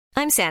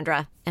I'm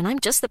Sandra, and I'm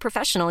just the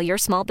professional your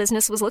small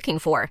business was looking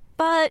for.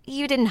 But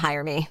you didn't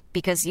hire me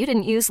because you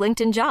didn't use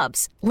LinkedIn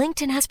Jobs.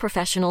 LinkedIn has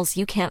professionals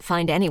you can't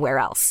find anywhere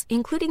else,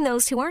 including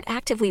those who aren't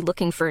actively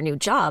looking for a new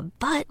job,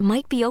 but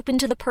might be open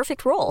to the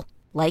perfect role,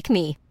 like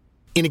me.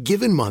 In a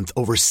given month,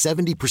 over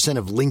 70%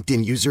 of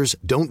LinkedIn users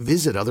don't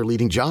visit other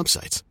leading job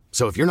sites.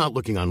 So if you're not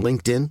looking on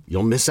LinkedIn,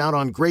 you'll miss out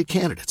on great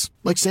candidates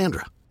like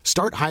Sandra.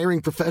 Start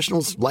hiring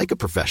professionals like a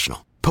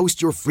professional.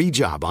 Post your free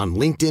job on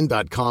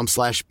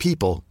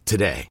linkedin.com/people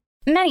today.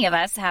 Many of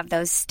us have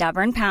those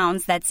stubborn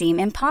pounds that seem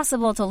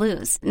impossible to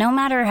lose, no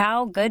matter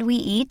how good we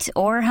eat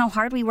or how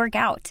hard we work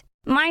out.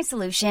 My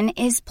solution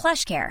is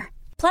PlushCare.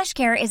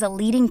 PlushCare is a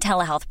leading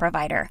telehealth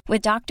provider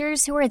with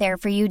doctors who are there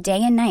for you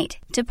day and night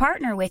to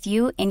partner with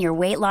you in your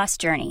weight loss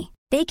journey.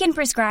 They can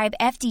prescribe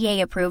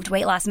FDA-approved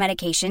weight loss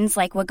medications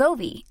like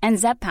Wegovy and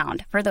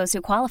Zepbound for those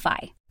who qualify.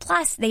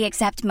 Plus, they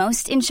accept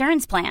most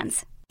insurance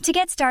plans. To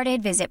get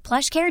started, visit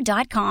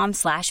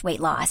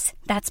plushcare.com/weightloss.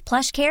 That's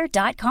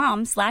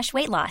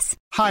plushcare.com/weightloss.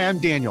 Hi, I'm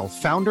Daniel,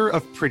 founder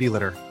of Pretty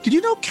Litter. Did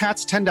you know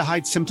cats tend to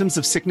hide symptoms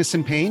of sickness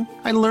and pain?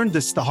 I learned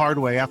this the hard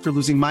way after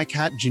losing my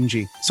cat,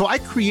 Gingy. So I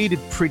created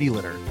Pretty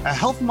Litter, a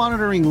health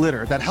monitoring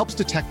litter that helps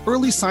detect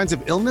early signs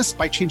of illness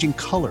by changing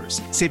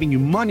colors, saving you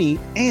money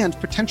and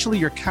potentially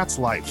your cat's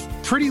life.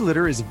 Pretty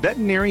Litter is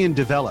veterinarian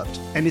developed,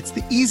 and it's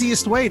the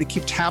easiest way to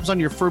keep tabs on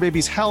your fur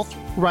baby's health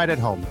right at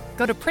home.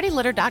 Go to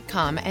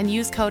prettylitter.com and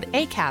use code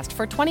ACAST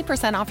for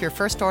 20% off your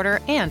first order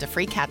and a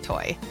free cat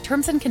toy.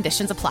 Terms and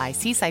conditions apply.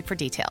 See site for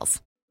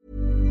details.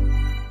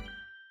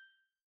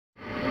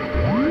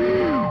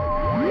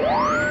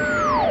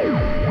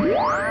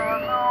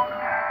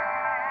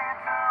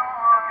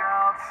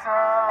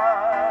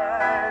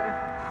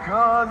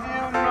 Cause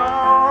you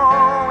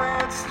know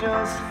it's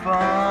just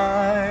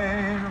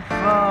fine,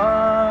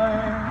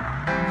 fine,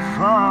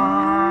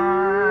 fine.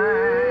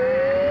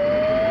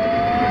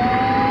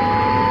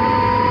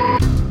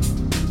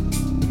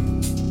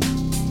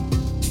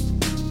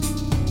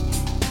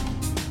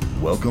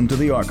 Welcome to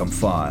the Arkham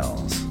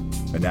Files,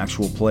 an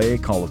actual play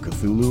Call of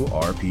Cthulhu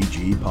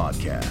RPG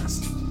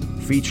podcast,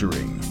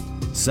 featuring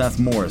Seth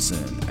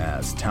Morrison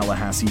as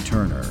Tallahassee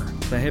Turner.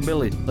 Hey,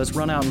 Billy, let's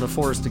run out in the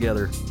forest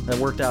together. That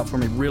worked out for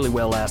me really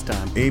well last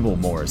time. Abel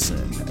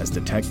Morrison as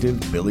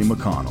Detective Billy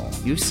McConnell.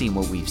 You've seen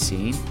what we've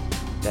seen.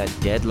 That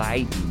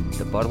deadlight and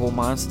the butthole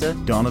monster.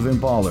 Donovan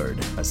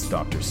Ballard as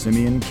Dr.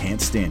 Simeon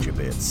Can't Stand Ya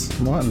Bits.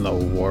 What in the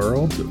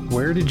world?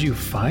 Where did you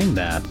find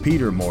that?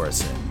 Peter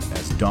Morrison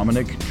as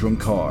Dominic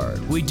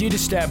Drunkard. We did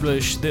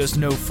establish there's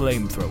no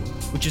flamethrower,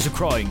 which is a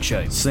crying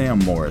shame. Sam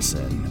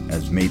Morrison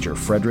as Major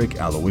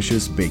Frederick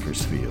Aloysius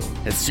Bakersfield.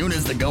 As soon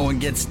as the going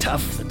gets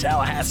tough, the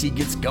Tallahassee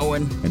gets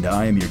going. And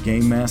I am your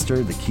game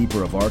master, the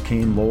keeper of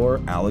arcane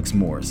lore, Alex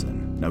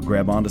Morrison. Now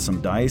grab onto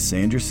some dice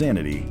and your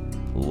sanity.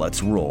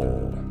 Let's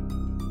roll.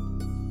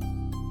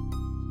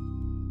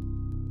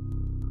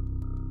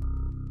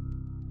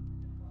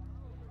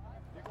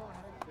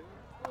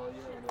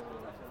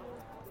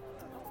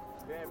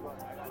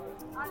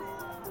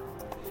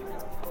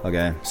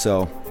 Okay,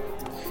 so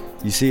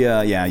you see,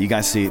 you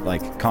guys see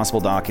like Constable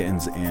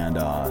Dawkins and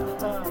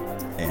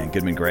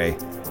Goodman Gray.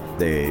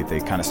 They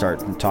kind of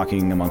start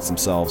talking amongst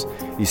themselves.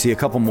 You see a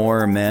couple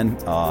more men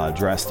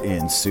dressed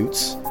in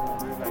suits.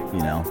 You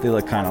know, they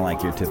look kind of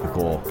like your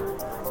typical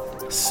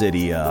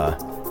city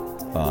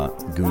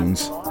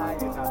goons.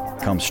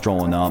 Come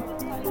strolling up.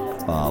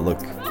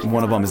 Look,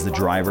 one of them is the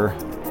driver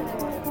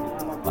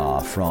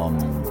from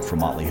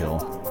Motley Hill.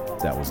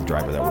 That was the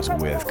driver that was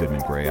with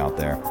Goodman Gray out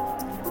there.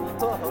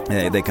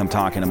 They come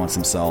talking amongst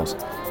themselves.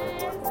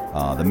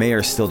 The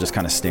mayor's still just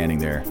kind of standing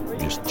there,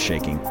 just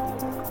shaking.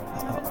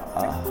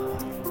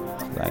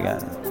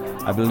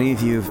 I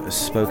believe you've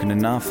spoken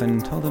enough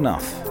and told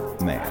enough,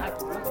 Mayor.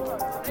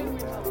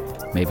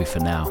 Maybe for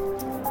now.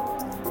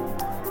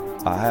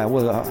 I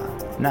wasn't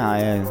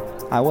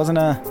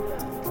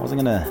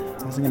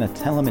gonna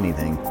tell him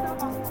anything.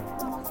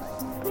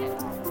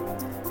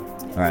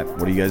 All right,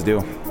 what do you guys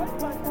do?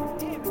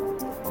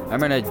 I'm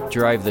gonna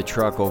drive the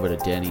truck over to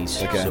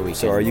Denny's. Okay.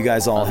 So are you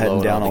guys all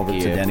heading down over to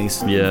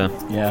Denny's? Yeah.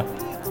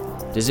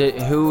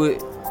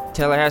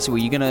 Tallahassee, were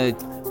you gonna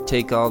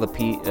take all the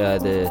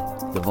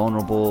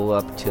vulnerable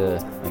up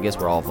to? I guess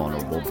we're all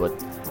vulnerable, but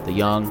the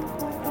young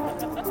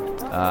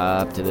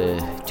up to the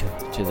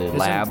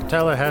lab. Isn't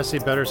Tallahassee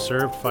better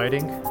served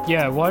fighting?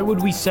 Yeah, why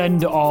would we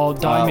send all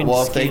diamond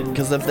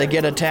because if they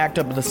get attacked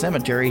up at the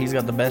cemetery, he's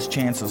got the best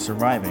chance of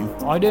surviving.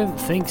 I don't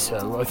think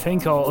so. I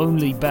think our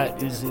only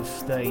bet is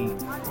if they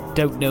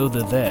don't know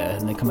they're there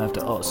and they come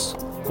after us.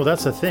 Well,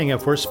 that's the thing.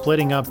 If we're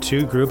splitting up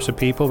two groups of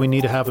people, we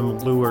need to have them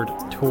lured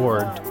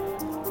toward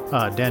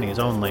Denny's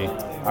only.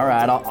 All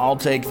right, I'll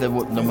take the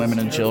women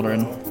and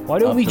children. Why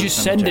don't we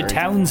just send a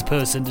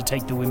townsperson to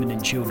take the women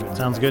and children?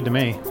 Sounds good to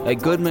me. Hey,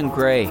 Goodman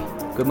Gray.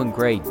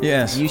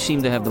 Yes. You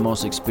seem to have the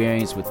most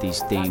experience with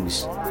these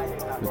things,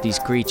 with these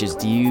creatures.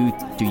 Do you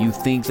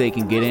think they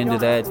can get into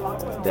that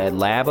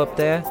lab up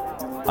there?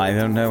 I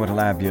don't know what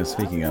lab you're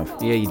speaking of.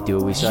 Yeah, you do.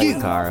 We saw your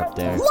car up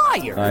there.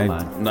 Liar!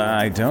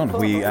 I don't.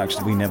 We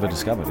never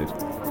discovered it.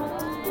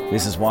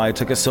 This is why it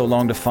took us so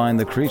long to find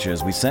the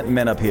creatures. We sent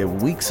men up here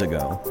weeks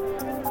ago.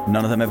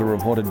 None of them ever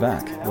reported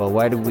back. Well,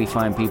 why did we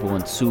find people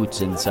in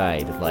suits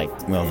inside?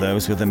 Well,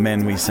 those were the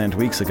men we sent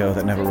weeks ago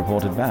that never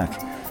reported back.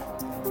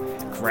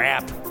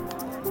 Crap.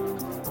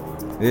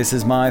 This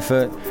is my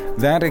first...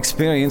 That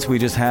experience we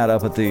just had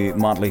up at the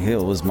Motley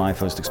Hill was my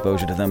first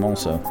exposure to them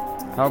also.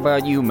 How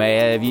about you,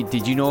 May?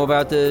 Did you know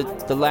about the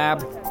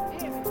lab?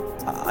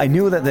 I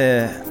knew that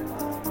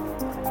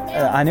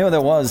I knew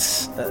there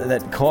was...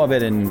 that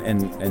Corbett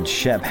and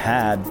Shep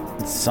had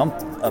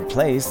a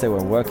place they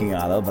were working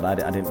out of, but I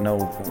didn't know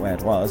where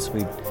it was.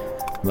 We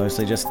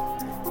mostly just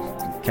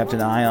kept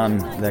an eye on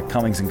their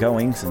comings and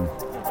goings, and...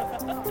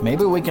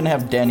 Maybe we can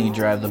have Denny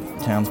drive the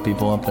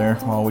townspeople up there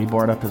while we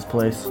board up his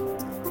place.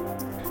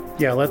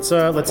 Yeah, let's.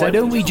 Why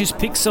don't we just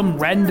pick some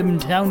random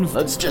town?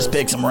 Let's just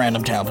pick some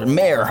random town.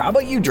 Mayor, how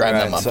about you drive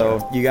them up so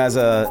there? you guys,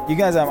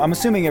 I'm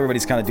assuming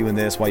everybody's kind of doing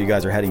this while you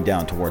guys are heading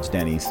down towards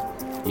Denny's.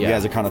 You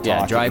guys are kind of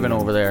talking. Yeah, driving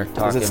over there,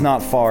 because it's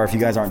not far. If you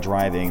guys aren't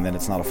driving, then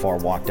it's not a far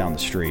walk down the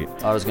street.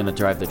 I was gonna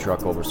drive the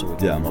truck over so we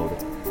can unload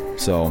it.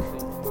 So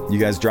you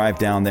guys drive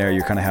down there.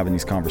 You're kind of having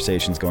these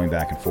conversations going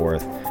back and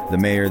forth. The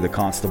mayor, the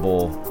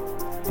constable,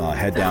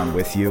 head down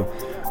with you.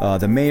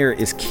 The mayor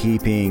is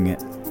keeping...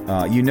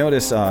 you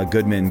notice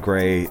Goodman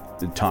Gray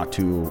talked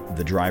to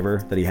the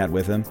driver that he had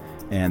with him,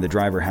 and the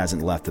driver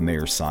hasn't left the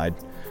mayor's side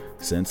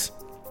since.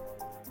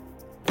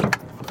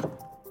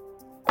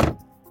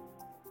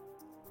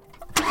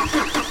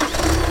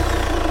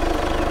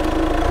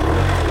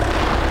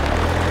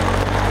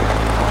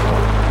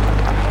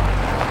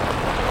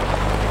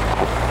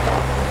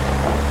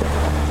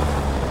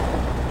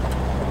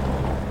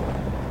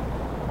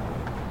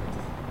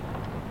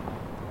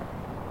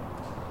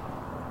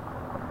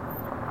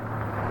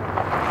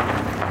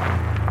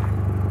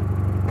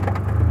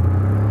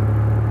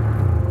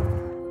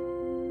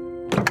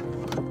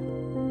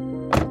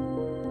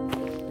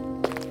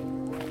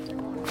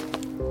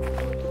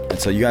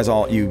 So you guys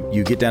all,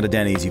 you get down to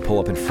Denny's, you pull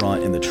up in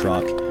front in the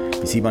truck,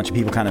 you see a bunch of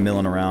people kind of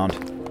milling around.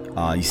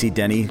 You see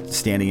Denny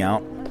standing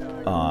out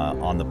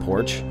on the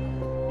porch.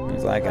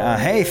 He's like,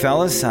 hey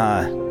fellas,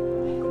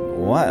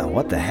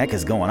 what the heck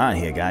is going on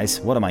here,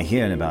 guys? What am I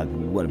hearing about?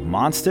 What,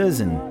 monsters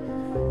and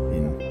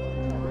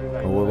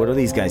what are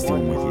these guys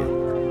doing with you?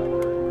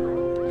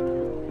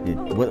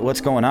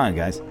 What's going on,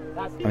 guys?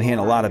 I'm hearing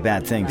a lot of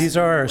bad things. These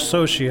are our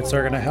associates that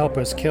are going to help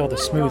us kill the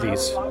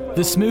smoothies.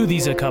 The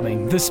smoothies are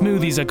coming. The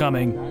smoothies are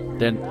coming.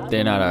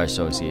 They're not our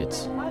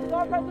associates.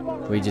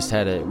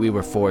 We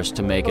were forced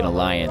to make an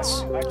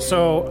alliance.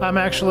 So I'm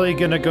actually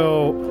going to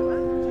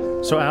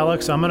go... So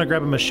Alex, I'm going to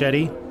grab a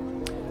machete.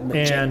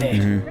 And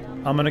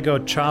I'm going to go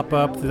chop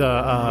up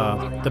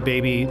the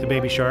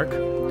baby shark.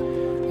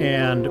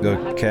 And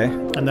okay.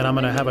 And then I'm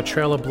going to have a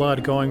trail of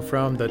blood going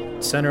from the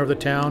center of the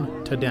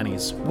town to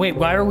Denny's. Wait,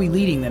 why are we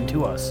leading them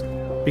to us?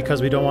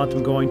 Because we don't want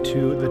them going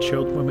to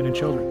the women and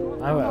children.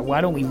 Why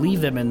don't we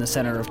leave them in the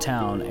center of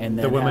town and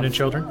then the women and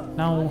children?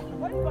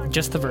 No,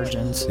 just the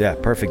virgins. Yeah,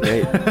 perfect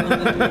date.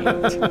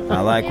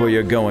 I like where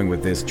you're going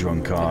with this,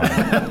 drunkard.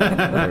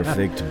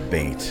 Perfect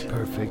bait.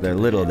 Perfect. They're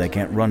little, they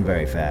can't run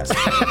very fast.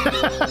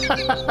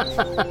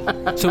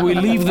 So we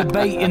leave the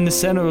bait in the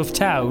center of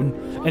town,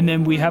 and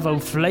then we have a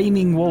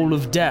flaming wall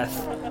of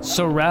death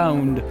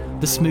surround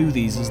the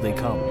smoothies as they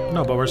come.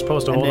 No, but we're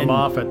supposed to hold them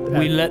off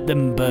we let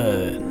them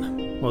burn.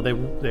 Well, they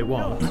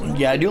won't.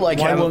 Yeah, I do like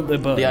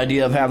the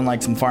idea of having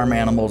like some farm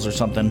animals or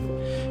something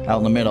out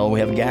in the middle. We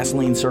have a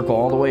gasoline circle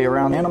all the way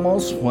around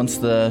animals. Once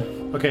the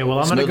I'm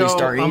gonna go.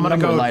 Start eating, I'm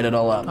gonna light it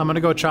all up. I'm gonna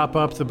go chop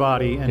up the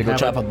body and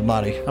chop up the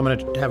body. I'm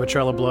gonna have a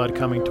trail of blood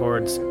coming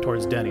towards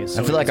Denny's.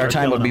 So I feel like our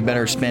time would be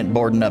better spent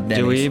boarding up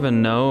Denny's. Do we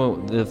even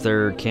know if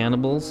they're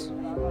cannibals?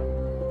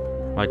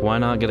 Like, why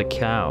not get a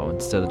cow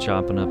instead of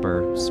chopping up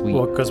our sweet?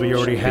 Well, because we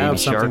already have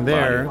something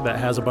there body. that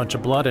has a bunch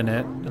of blood in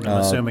it. And I'm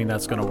assuming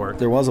that's going to work.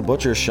 There was a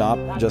butcher shop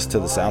just to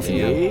the south of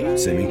you,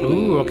 Simi.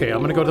 Ooh, okay. I'm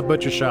going to go to the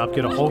butcher shop,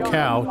 get a whole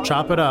cow,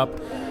 chop it up,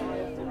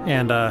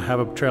 and have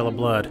a trail of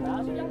blood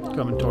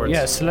coming towards.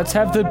 Yes, let's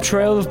have the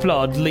trail of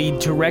blood lead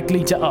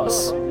directly to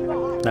us.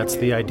 That's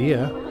the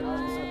idea,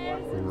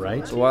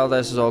 right? So while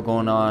this is all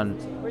going on,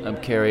 I'm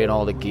carrying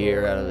all the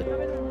gear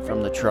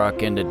from the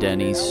truck into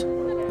Denny's.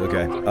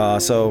 Okay.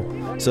 So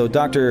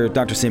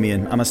Dr.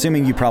 Simeon, I'm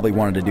assuming you probably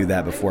wanted to do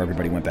that before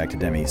everybody went back to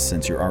Denny's,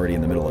 since you're already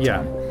in the middle of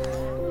town.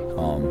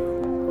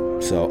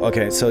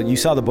 So you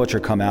saw the butcher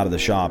come out of the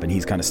shop, and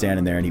he's kind of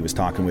standing there, and he was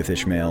talking with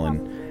Ishmael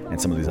and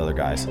some of these other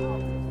guys.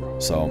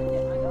 So,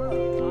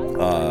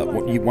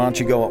 why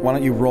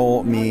don't you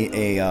roll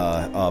me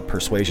a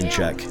persuasion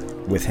check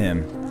with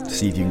him to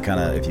see if you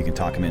can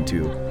talk him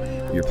into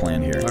your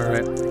plan here. All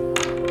right.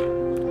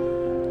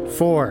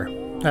 4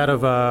 out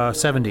of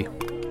 70.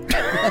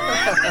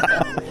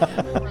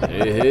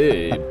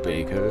 Hey,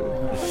 Baker.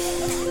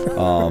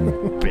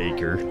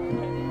 Baker.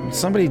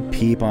 Somebody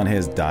peep on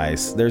his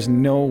dice. There's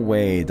no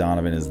way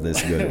Donovan is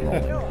this good at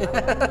rolling.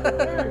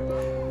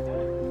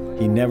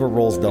 He never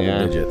rolls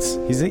double digits.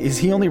 Is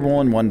he only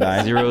rolling one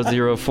die?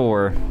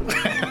 004.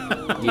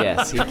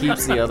 Yes, he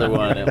keeps the other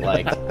one at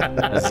like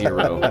a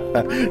 0.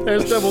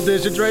 There's double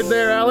digits right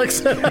there,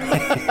 Alex.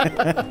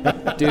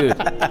 Dude.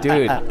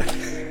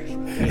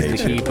 He's the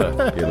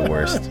keeper. You're the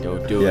worst.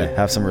 Don't do it. Yeah,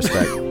 have some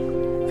respect.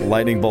 A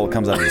lightning bolt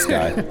comes out of the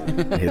sky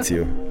and hits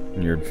you,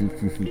 and you're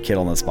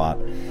killed on the spot.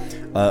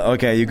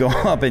 Okay, you go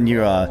up and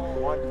you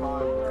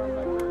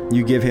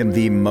give him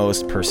the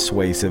most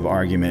persuasive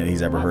argument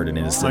he's ever heard in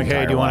his entire life.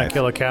 Hey, do you want to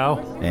kill a cow?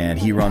 And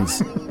he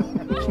runs.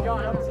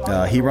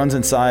 He runs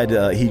inside.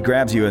 He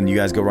grabs you, and you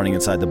guys go running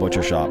inside the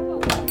butcher shop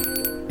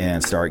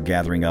and start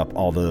gathering up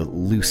all the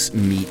loose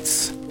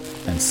meats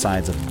and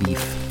sides of beef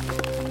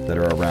that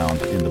are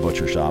around in the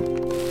butcher shop.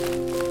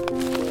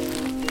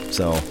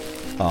 So,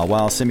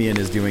 while Simeon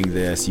is doing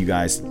this, you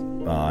guys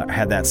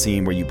had that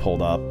scene where you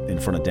pulled up in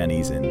front of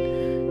Denny's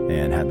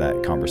and had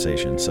that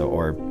conversation. So,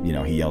 or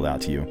he yelled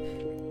out to you.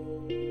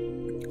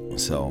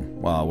 So,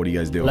 what do you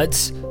guys do?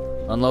 Let's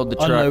unload the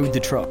truck. Unload the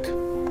truck.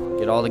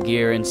 Get all the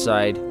gear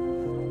inside.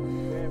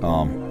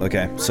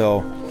 Okay,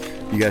 so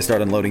you guys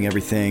start unloading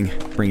everything,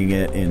 bringing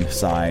it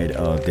inside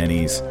of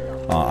Denny's.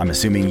 I'm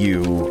assuming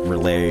you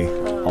relay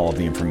all of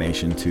the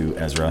information to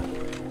Ezra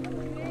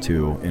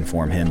to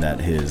inform him that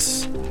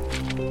his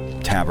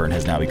tavern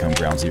has now become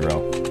ground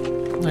zero.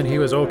 And he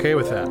was okay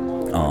with that.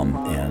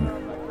 And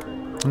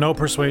no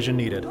persuasion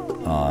needed.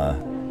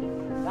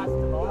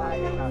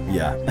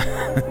 Yeah.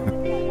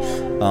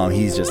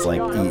 He's just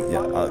like,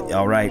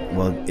 all right.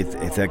 Well,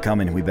 if they're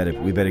coming, we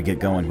better get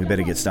going. We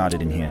better get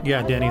started in here.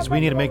 Yeah, Denny's. We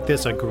need to make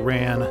this a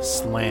grand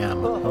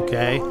slam.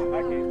 Okay.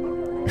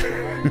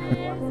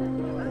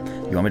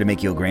 You want me to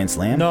make you a grand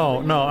slam?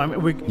 No.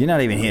 You're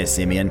not even here,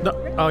 Simeon. No,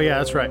 oh yeah,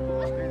 that's right.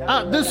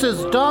 This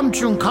is Dom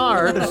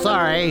Truncard.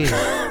 Sorry.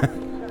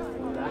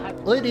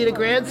 We need a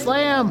grand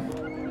slam.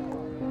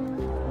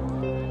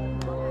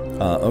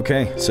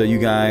 Okay, so you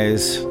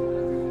guys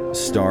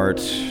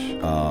start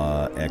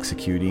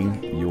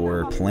executing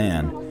your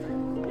plan.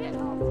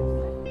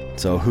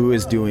 So who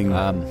is doing...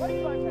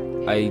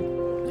 I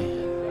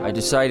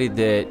decided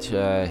that,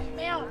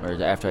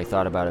 or after I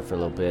thought about it for a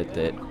little bit,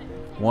 that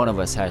one of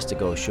us has to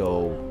go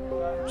show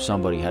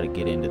somebody how to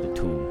get into the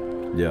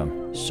tomb. Yeah.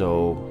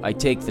 So I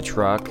take the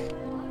truck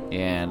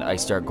and I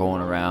start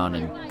going around,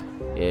 and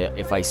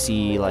if I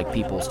see like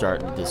people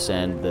starting to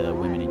descend the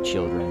women and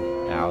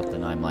children out,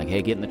 then I'm like,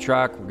 hey, get in the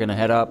truck, we're gonna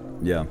head up.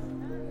 Yeah.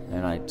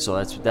 And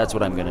so that's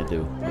what I'm gonna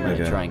do. I'm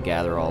gonna try and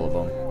gather all of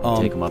them,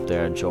 take them up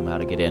there, and show them how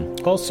to get in.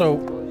 Also,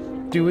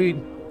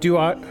 do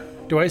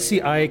I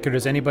see Ike, or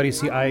does anybody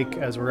see Ike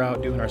as we're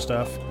out doing our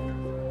stuff?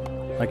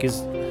 Like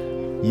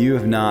You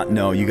have not.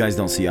 No, you guys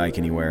don't see Ike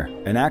anywhere.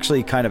 And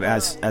actually, kind of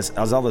as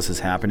all this is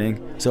happening,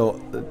 so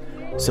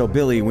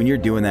Billy, when you're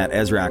doing that,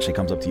 Ezra actually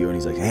comes up to you and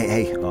he's like,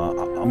 hey,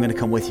 I'm gonna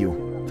come with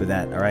you for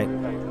that. All right?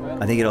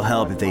 I think it'll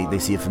help if they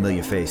see a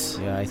familiar face.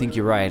 Yeah, I think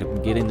you're right.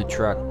 Get in the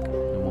truck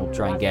and we'll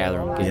try and gather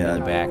them. Get in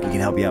the back. We can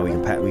help you out. We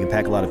can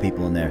pack a lot of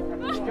people in there.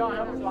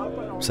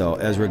 So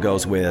Ezra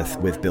goes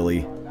with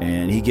Billy,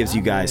 and he gives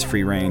you guys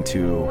free reign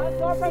to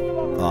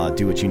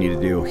do what you need to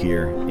do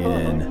here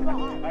in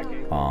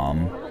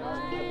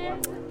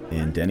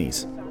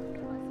Denny's.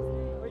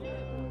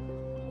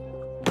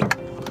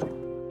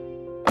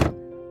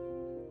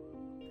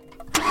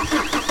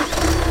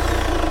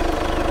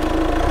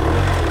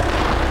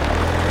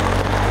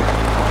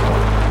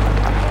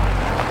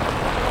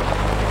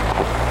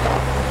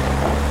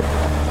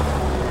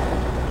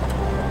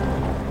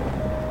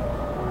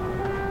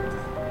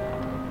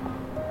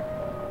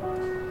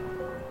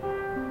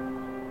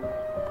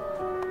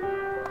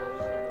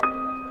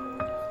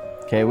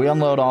 Okay, we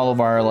unload all of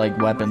our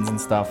weapons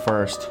and stuff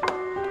first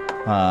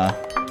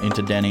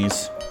into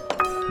Denny's.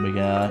 We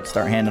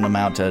start handing them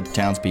out to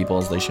townspeople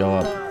as they show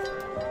up,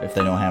 if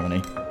they don't have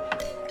any.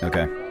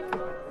 Okay.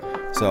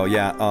 So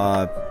yeah,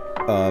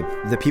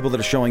 the people that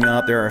are showing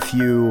up, there are a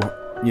few,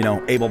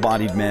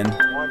 able-bodied men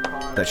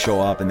that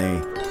show up, and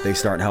they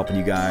start helping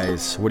you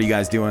guys. What are you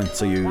guys doing?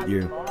 So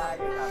you're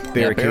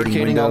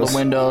barricading windows, all the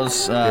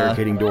windows,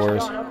 barricading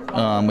doors.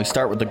 We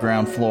start with the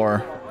ground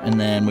floor, and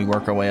then we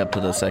work our way up to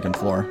the second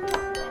floor.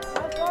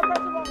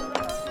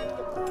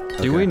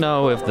 Do we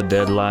know if the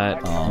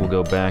deadlight will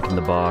go back in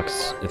the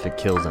box if it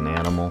kills an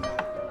animal?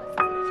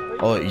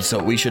 Oh,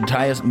 so we should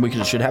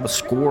should have a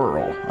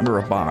squirrel under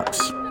a box.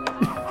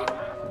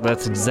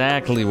 That's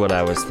exactly what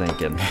I was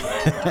thinking.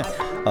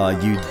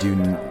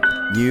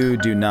 You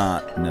do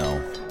not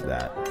know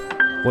that.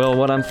 Well,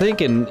 what I'm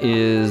thinking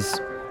is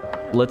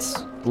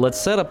let's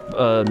set up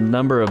a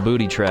number of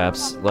booby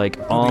traps,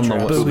 on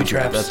the booby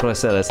traps. That's what I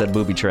said. I said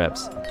booby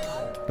traps.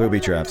 Booby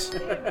traps.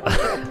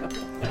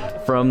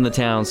 From the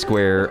town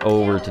square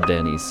over to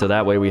Denny's. So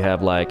that way we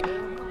have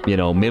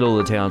middle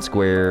of the town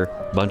square,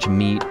 bunch of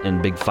meat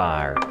and big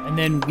fire. And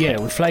then, we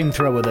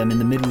flamethrower them in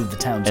the middle of the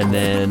town square. And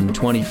then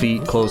 20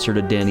 feet closer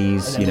to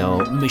Denny's,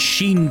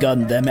 machine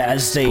gun them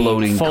as they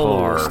floating fall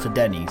car to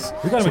Denny's.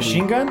 We got a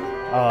machine gun?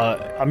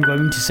 I'm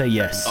going to say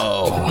yes.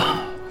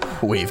 Oh,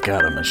 we've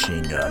got a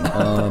machine gun.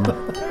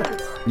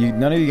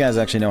 None of you guys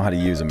actually know how to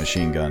use a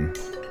machine gun.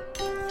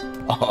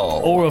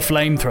 Or a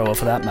flamethrower,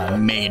 for that matter.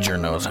 Major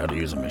knows how to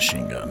use a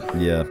machine gun.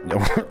 Yeah,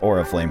 or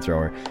a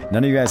flamethrower.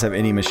 None of you guys have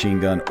any machine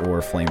gun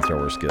or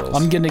flamethrower skills.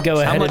 I'm going to go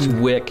ahead How much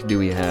and... wick do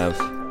we have?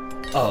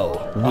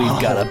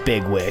 We've got a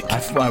big wick.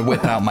 I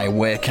whip out my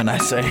wick and I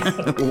say,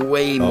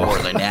 way more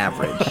than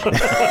average.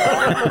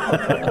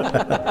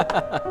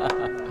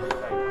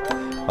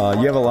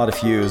 You have a lot of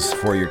fuse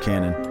for your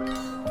cannon.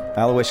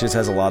 Aloysius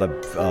has a lot of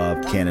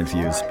cannon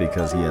fuse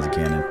because he has a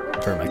cannon.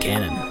 For my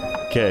cannon.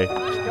 Okay.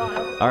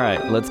 All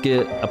right, let's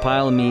get a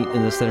pile of meat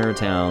in the center of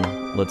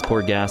town. Let's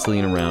pour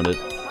gasoline around it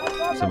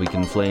so we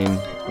can flame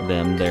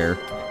them there.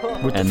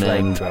 With and the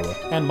then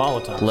flamethrower. And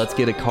Molotovs. let's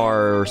get a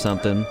car or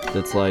something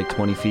that's like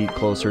 20 feet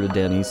closer to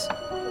Denny's.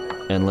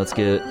 And let's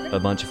get a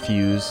bunch of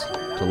fuse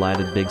to light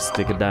a big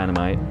stick of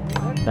dynamite.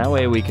 That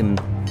way we can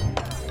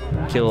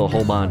kill a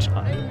whole bunch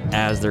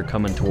as they're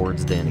coming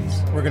towards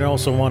Denny's. We're going to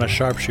also want a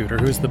sharpshooter.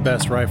 Who's the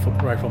best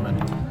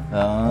rifleman?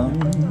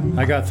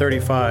 I got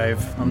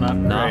 35. I'm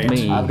not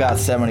great. me. I've got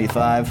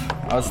 75.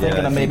 I was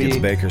thinking of maybe... I think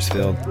it's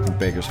Bakersfield.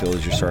 Bakersfield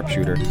is your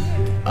sharpshooter.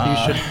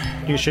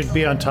 You should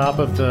be on top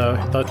of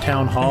the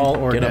town hall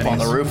or Get Denny's. up on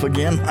the roof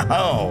again?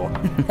 Oh.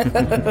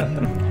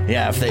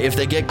 Yeah, if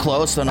they get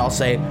close, then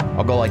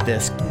I'll go like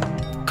this.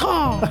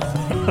 Caw!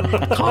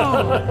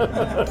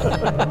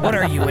 Caw! What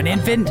are you, an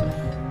infant?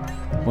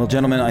 Well,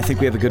 gentlemen, I think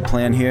we have a good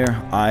plan here.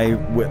 I'll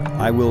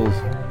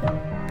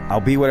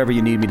be whatever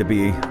you need me to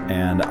be,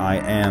 and I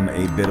am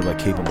a bit of a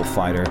capable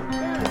fighter.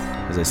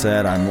 As I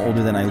said, I'm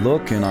older than I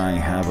look, and I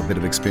have a bit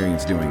of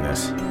experience doing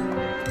this.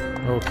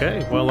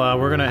 Okay, well,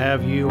 we're going to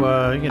have you,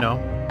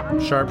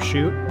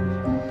 sharpshoot,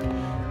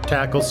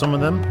 tackle some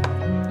of them.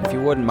 If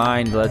you wouldn't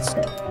mind,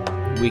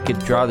 we could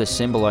draw the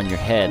symbol on your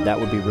head. That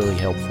would be really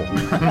helpful.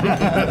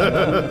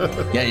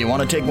 Yeah, you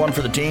want to take one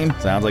for the team?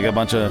 Sounds like a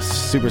bunch of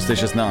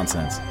superstitious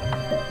nonsense.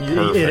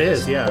 Perfect. It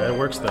is, yeah, it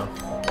works though.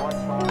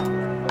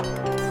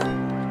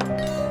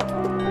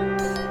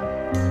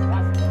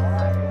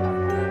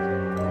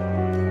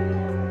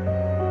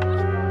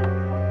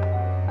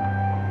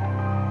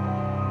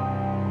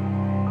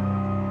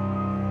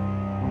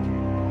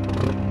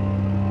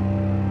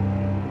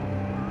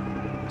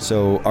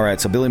 So, all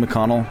right, so Billy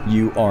McConnell,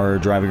 you are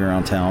driving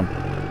around town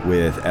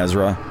with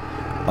Ezra,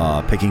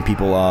 picking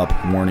people up,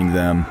 warning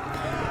them.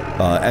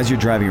 As you're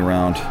driving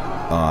around,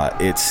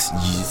 it's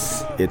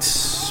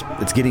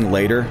getting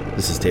later.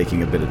 This is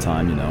taking a bit of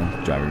time,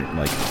 driving,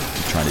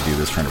 trying to do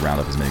this, trying to round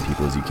up as many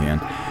people as you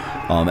can.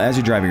 As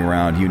you're driving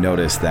around, you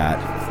notice that,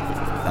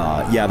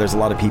 there's a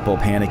lot of people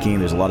panicking.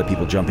 There's a lot of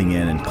people jumping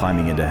in and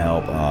climbing in to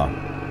help,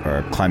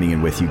 or climbing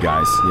in with you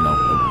guys,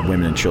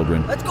 women and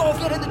children. Let's go,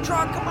 get in the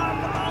truck. Come on,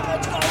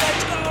 let's go.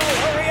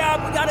 Hurry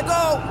up, we gotta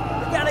go.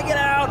 We gotta get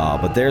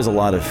out. But there's a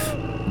lot of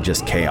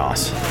just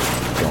chaos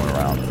going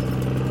around.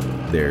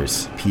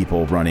 There's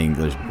people running,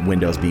 there's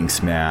windows being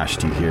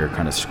smashed, you hear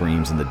kind of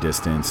screams in the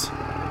distance.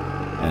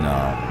 And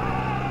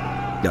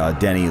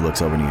Denny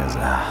looks over and he goes,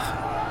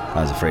 I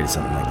was afraid of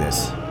something like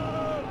this.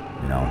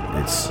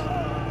 It's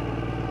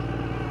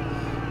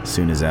as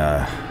soon as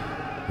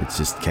it's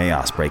just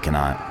chaos breaking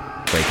out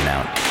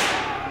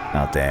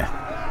there.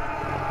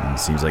 And it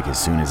seems like as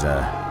soon as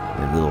a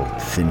little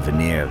thin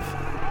veneer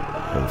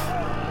of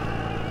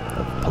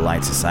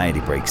polite society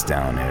breaks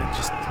down,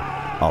 just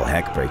all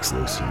heck breaks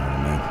loose, you know what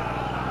I mean?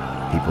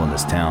 People in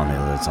this town,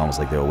 it's almost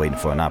like they were waiting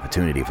for an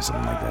opportunity for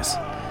something like this.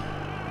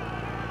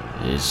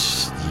 Do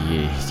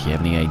you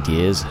have any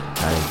ideas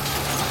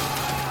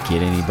how to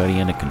get anybody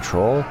under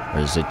control? Or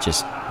is it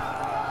just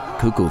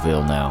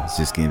Cuckooville now? It's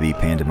just going to be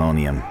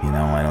pandemonium,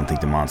 I don't think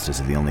the monsters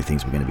are the only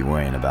things we're going to be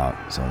worrying about,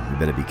 so we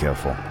better be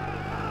careful.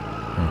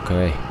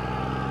 Okay.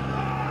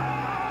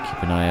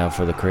 Keep an eye out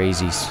for the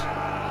crazies.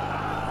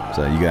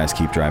 So you guys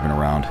keep driving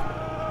around.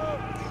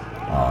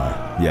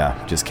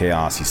 Just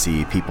chaos. You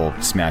see people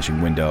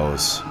smashing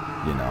windows,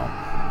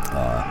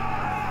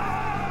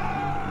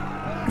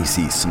 you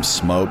see some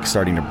smoke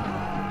starting to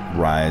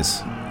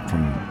rise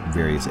from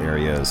various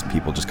areas.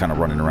 People just kind of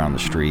running around the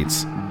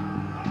streets.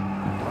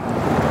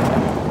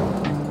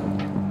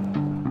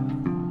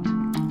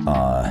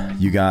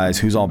 You guys,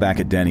 who's all back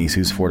at Denny's?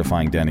 Who's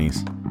fortifying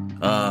Denny's?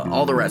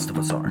 All the rest of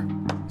us are.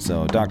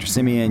 So, Dr.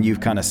 Simeon,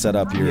 you've kind of set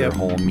up your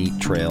whole meat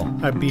trail.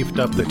 I beefed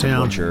up the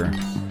town. Butcher.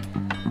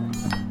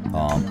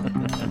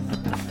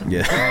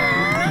 Yeah.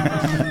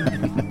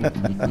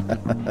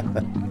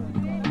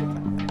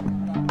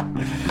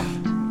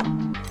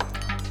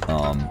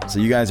 So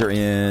you guys are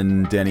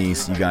in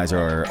Denny's. You guys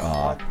are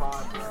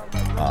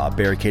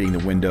barricading the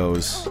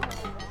windows.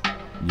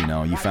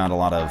 You found a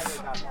lot of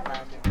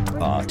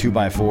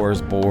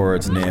 2x4s,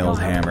 boards, nails,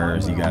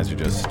 hammers. You guys are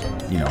just,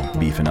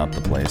 beefing up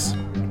the place,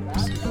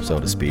 so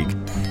to speak.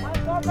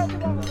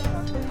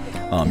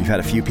 You've had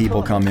a few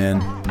people come in.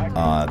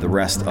 The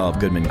rest of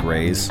Goodman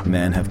Gray's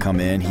men have come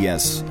in. He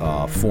has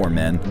 4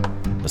 men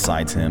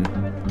besides him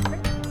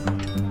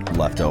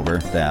left over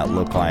that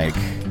look like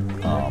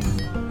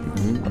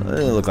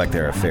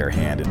they're a fair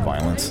hand in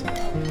violence.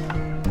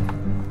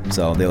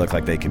 So they look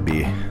like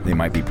they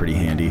might be pretty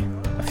handy.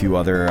 A few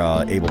other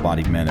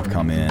able-bodied men have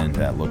come in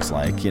that looks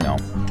like,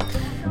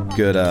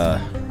 good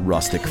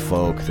rustic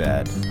folk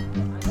that,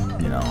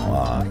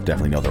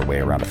 definitely know their way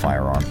around a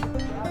firearm.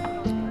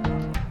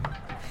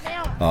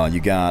 You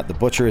got the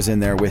butcher is in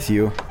there with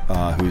you,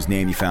 whose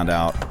name you found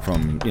out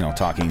from,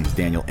 talking to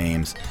Daniel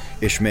Ames.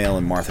 Ishmael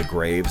and Martha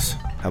Graves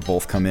have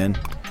both come in.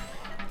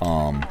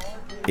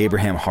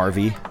 Abraham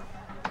Harvey,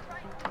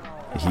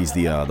 he's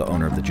the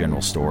owner of the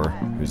general store,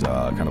 who's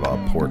kind of a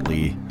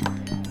portly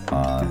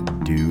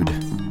dude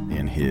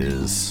in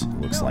his,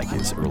 looks like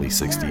his early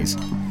 60s.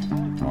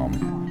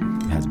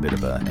 Has a bit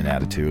of an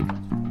attitude.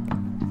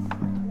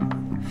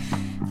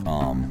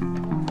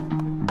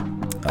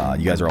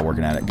 You guys are all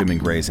working at it. Goodman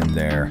Gray's in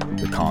there,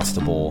 the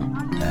constable,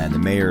 and the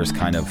mayor's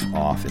kind of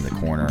off in the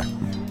corner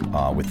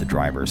with the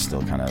drivers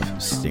still kind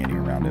of standing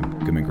around him.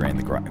 Goodman Gray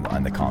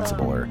and the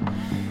constable are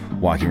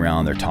walking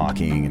around. They're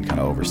talking and kind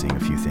of overseeing a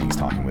few things,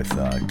 talking with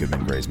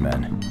Goodman Gray's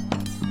men.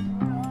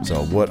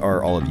 So what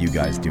are all of you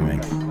guys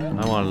doing?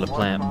 I wanted to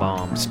plant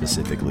bombs.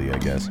 Specifically, I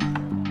guess.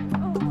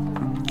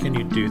 Can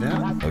you do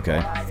that?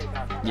 Okay.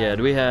 Yeah,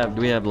 do we have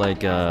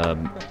like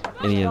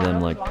any of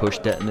them like push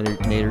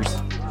detonators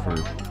for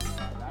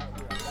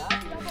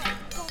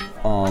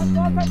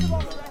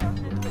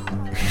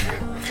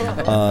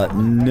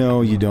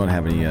no, you don't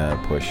have any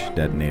push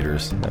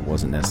detonators. That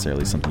wasn't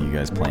necessarily something you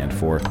guys planned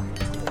for.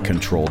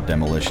 Controlled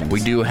demolitions. We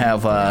do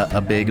have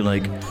a big,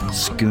 like,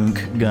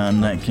 skunk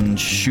gun that can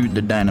shoot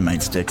the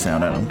dynamite sticks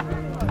out at them.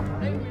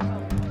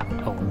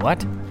 A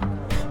what?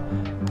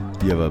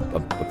 You have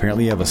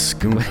apparently you have a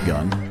skunk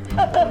gun.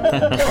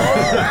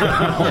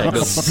 Yeah,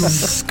 go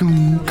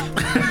skunk.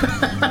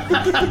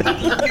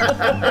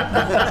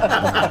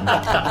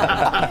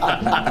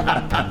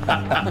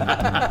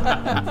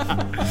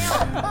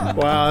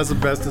 Wow, that's the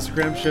best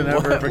description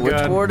ever for Which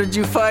gun. war did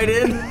you fight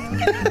in?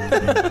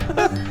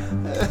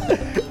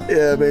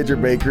 Yeah, Major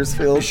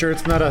Bakersfield. You sure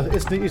it's not a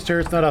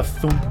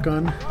thump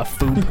gun? A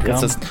foop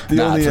gun? It's a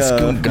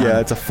skunk gun. Yeah,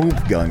 it's a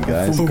foop gun,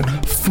 guys.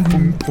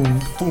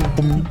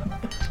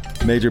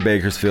 Major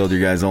Bakersfield, you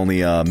guys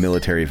only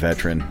military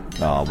veteran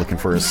looking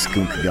for a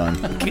skunk gun.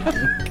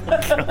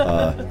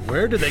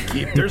 Where do they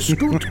keep their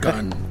skunk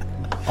gun?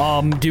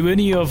 Do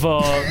any of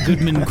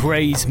Goodman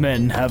Gray's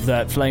men have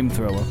that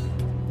flamethrower?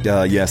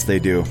 Yes, they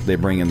do. They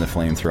bring in the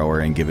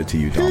flamethrower and give it to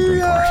you, Dom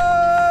Drunkard.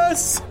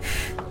 Yes!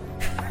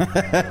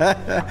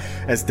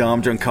 As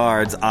Dom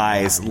Drunkard's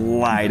eyes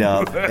light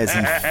up as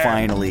he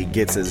finally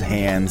gets his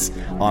hands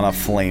on a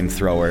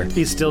flamethrower.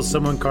 He steals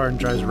someone's car and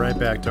drives right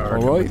back to our.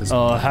 All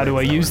right. How do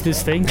I use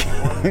this thing?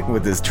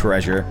 With his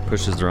treasure.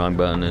 Pushes the wrong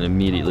button and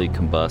immediately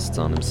combusts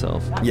on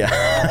himself. Yeah.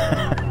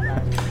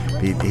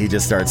 he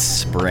just starts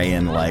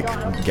spraying like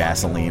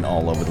gasoline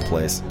all over the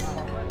place.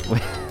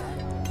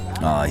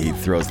 He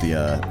throws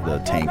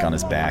the tank on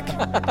his back.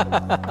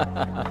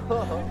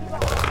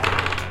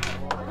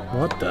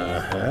 What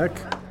the heck?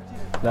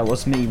 That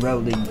was me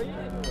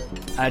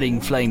adding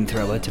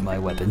flamethrower to my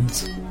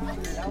weapons.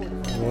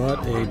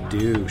 What a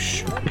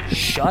douche.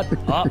 Shut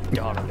up,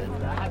 Donovan.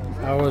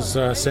 How was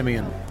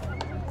Simeon?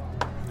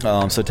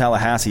 So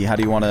Tallahassee, how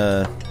do you want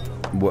to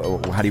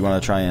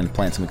try and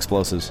plant some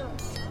explosives?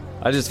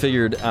 I just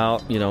figured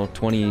out,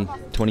 20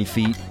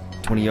 feet,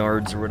 20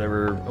 yards or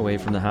whatever away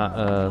from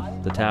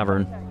the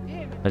tavern.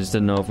 I just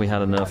didn't know if we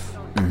had enough.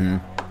 Mm-hmm.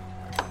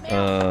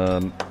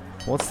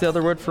 What's the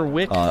other word for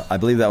wick? I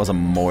believe that was a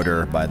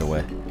mortar, by the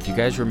way. If you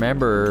guys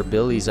remember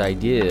Billy's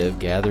idea of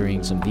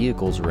gathering some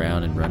vehicles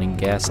around and running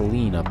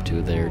gasoline up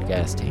to their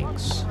gas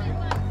tanks.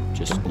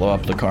 Just blow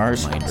up the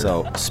cars.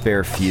 So,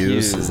 spare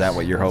fuse, is that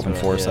what you're hoping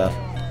for, Seth?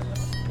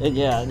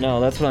 Yeah, no,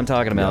 that's what I'm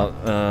talking about.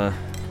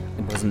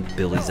 It wasn't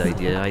Billy's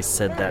idea. I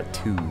said that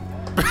too.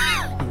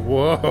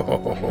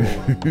 Whoa.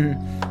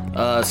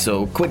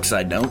 So, quick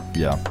side note.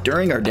 Yeah.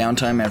 During our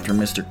downtime after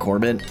Mr.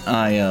 Corbett,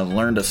 I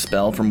learned a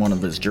spell from one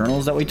of his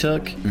journals that we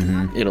took.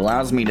 Mm-hmm. It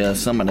allows me to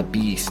summon a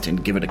beast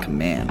and give it a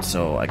command,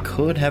 so I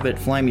could have it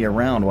fly me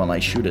around while I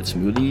shoot at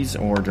smoothies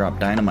or drop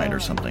dynamite or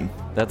something.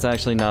 That's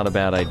actually not a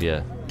bad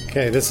idea.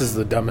 Okay, this is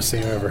the dumbest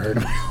thing I've ever heard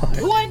in my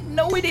life. What?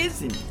 No, it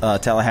isn't.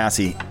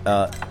 Tallahassee,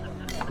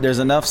 there's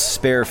enough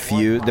spare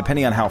fuse,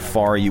 depending on how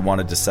far you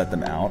wanted to set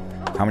them out.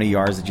 How many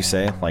yards did you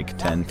say? Like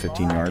 10,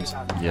 15 yards?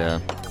 Yeah.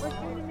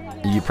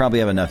 You probably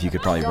have enough. You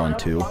could probably run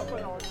 2.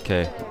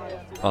 Okay.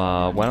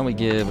 Why don't we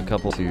give a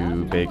couple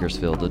to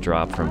Bakersfield to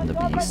drop from the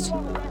beast?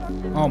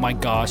 Oh my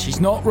gosh, he's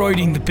not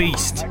riding the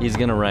beast. He's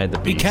gonna ride the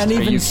beast. He can't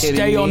even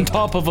stay on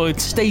top of a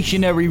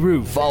stationary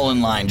roof. Fall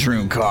in line,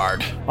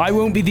 Drunkard. I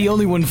won't be the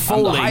only one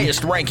falling. I'm the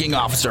highest ranking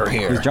officer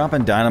here. He's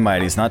dropping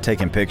dynamite. He's not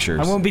taking pictures.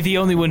 I won't be the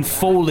only one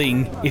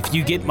falling, if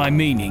you get my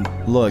meaning.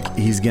 Look,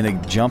 he's gonna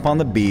jump on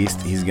the beast.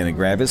 He's gonna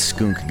grab his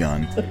skunk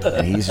gun,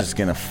 and he's just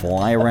gonna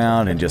fly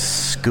around and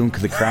just skunk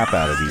the crap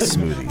out of these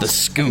smoothies. The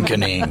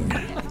skunkening.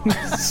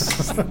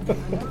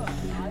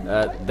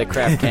 The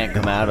crap can't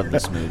come out of the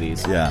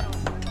smoothies. Yeah.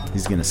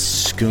 He's gonna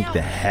skunk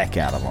the heck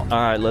out of them. All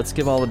right, let's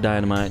give all the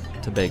dynamite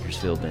to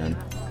Bakersfield then.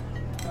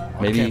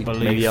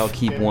 Maybe I'll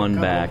keep one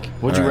back.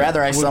 Would you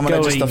rather I summon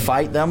it just to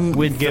fight them?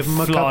 With Give the him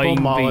a couple flying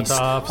beast.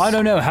 Molotovs. I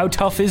don't know. How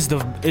tough is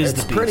the It's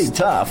beast? pretty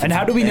tough. And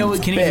how do we know And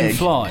it can it's even big.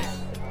 fly?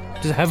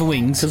 Does it have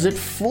wings? Because it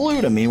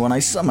flew to me when I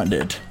summoned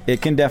it.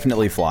 It can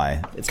definitely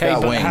fly. It's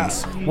got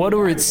wings. What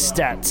are its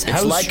stats? It's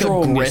How like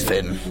strong a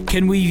griffin. is it?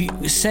 Can we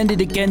send it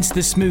against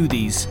the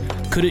smoothies?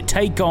 Could it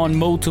take on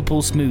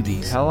multiple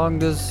smoothies? How long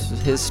does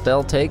his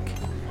spell take?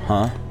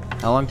 Huh?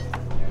 How long?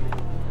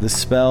 The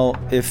spell,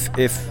 if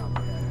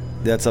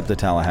that's up to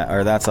Tallahassee,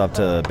 or that's up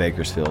to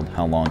Bakersfield,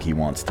 how long he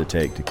wants to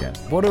take to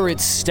cast. What are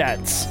its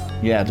stats?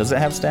 Yeah, does it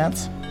have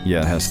stats?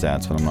 Yeah, it has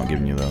stats, but I'm not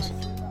giving you those.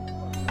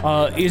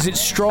 Is it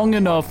strong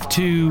enough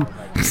to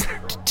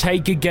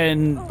take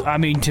again? I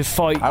mean, to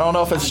fight? I don't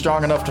know if it's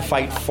strong enough to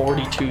fight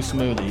 42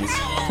 smoothies.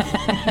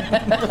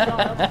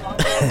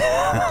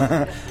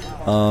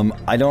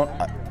 I don't.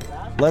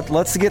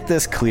 Let's get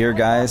this clear,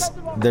 guys.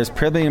 There's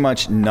pretty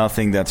much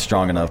nothing that's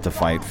strong enough to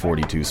fight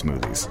 42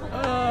 smoothies.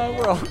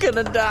 We're all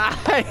gonna die.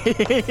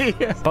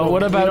 But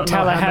what about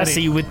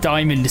Tallahassee with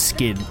diamond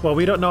skin? Well,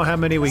 we don't know how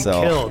many we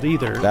killed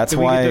either. That's Do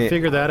we why need to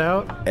figure that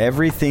out?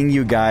 Everything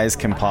you guys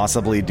can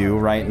possibly do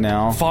right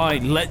now.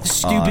 Fine, let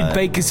stupid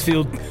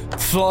Bakersfield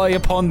fly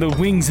upon the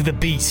wings of the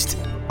beast.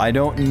 I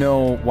don't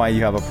know why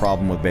you have a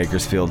problem with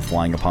Bakersfield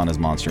flying upon his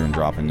monster and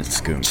dropping his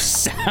scoon.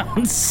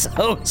 Sounds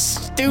so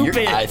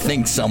stupid. I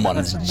think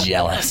someone's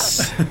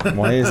jealous.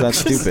 Why is that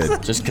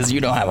stupid? Just because you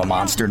don't have a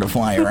monster to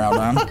fly around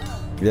on.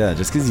 Yeah,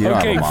 just because you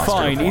don't have a monster.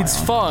 Okay, fine, it's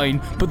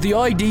fine. But the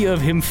idea of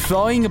him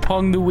flying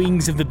upon the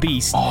wings of the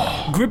beast,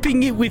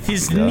 gripping it with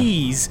his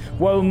knees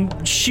while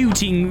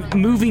shooting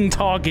moving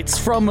targets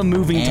from a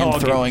moving target.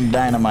 And throwing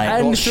dynamite.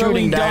 And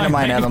shooting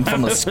dynamite at him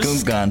from the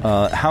skunk gun.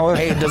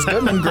 Hey, does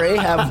Goodman Gray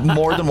have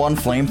more than one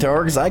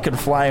flamethrower? Because I could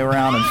fly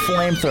around and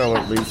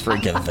flamethrower these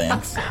freaking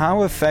things.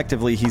 How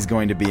effectively he's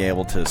going to be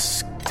able to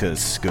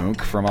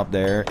skunk from up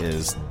there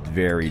is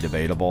very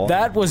debatable.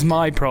 That was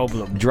my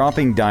problem.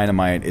 Dropping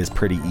dynamite is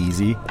pretty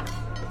easy.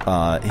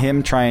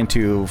 Him trying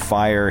to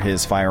fire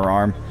his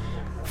firearm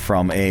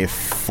from a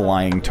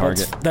flying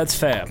target. That's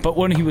fair. But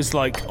when he was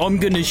like, I'm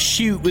going to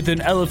shoot with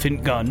an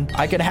elephant gun.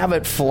 I could have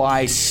it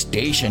fly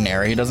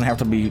stationary. It doesn't have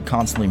to be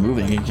constantly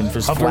moving. It can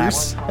just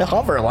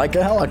hover like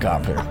a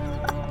helicopter.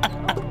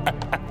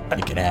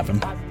 You could have him.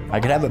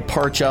 I could have it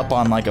perch up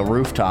on like a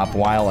rooftop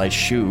while I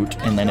shoot,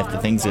 and then if the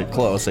things get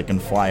close, it can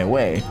fly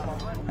away.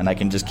 And I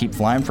can just keep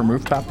flying from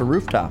rooftop to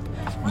rooftop.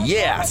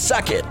 Yeah,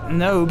 suck it!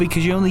 No,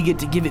 because you only get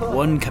to give it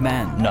one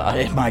command.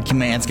 No, my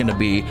command's gonna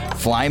be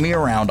fly me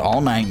around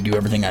all night and do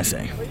everything I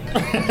say.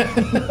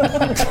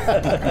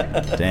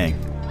 Dang.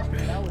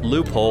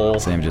 Loophole.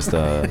 Sam just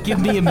give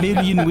me a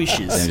million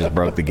wishes. Sam just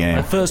broke the game.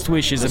 My first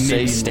wish is a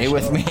million. Stay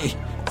with me.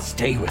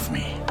 Stay with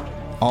me.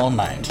 All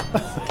night.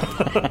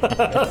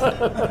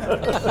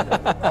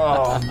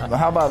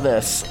 How about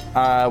this?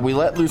 We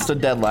let loose the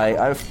deadlight.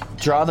 I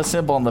draw the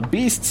symbol on the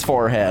beast's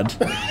forehead.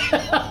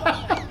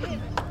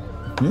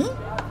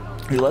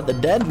 We let the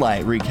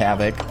deadlight wreak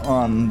havoc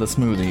on the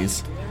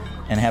smoothies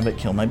and have it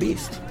kill my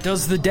beast.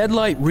 Does the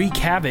deadlight wreak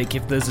havoc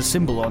if there's a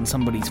symbol on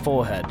somebody's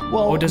forehead?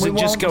 Well, or does it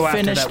just go after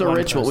finish that the one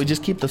ritual? person? We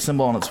just keep the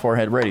symbol on its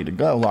forehead ready to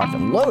go, locked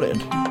and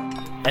loaded.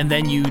 And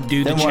then you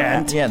do the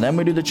chant? Yeah, then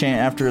we do the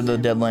chant after the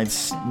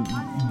deadlight's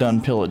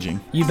done pillaging.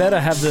 You better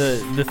have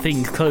the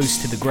thing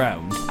close to the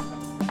ground.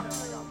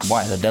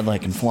 Why? The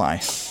deadlight can fly.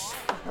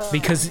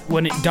 Because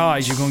when it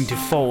dies, you're going to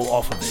fall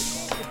off of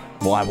it.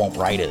 Well, I won't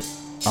write it.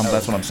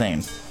 That's what I'm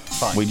saying.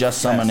 Fine. We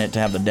just summon it to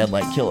have the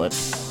deadlight kill it.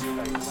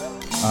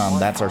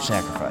 That's our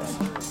sacrifice.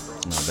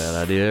 Not a bad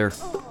idea.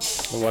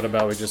 Well, what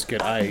about we just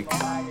get Ike?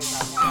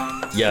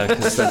 Yeah,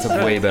 because that's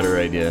a way better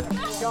idea.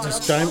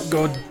 Just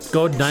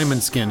go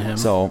diamond skin him.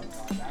 So,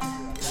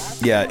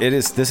 yeah, it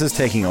is. This is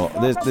taking.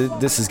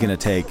 This is going to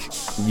take.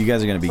 You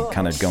guys are going to be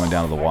kind of going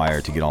down to the wire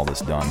to get all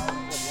this done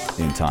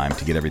in time,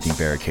 to get everything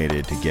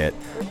barricaded, to get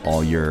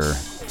all your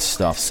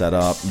stuff set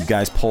up. You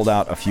guys pulled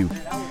out a few.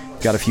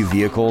 Got a few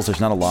vehicles.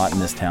 There's not a lot in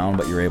this town,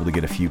 but you're able to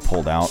get a few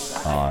pulled out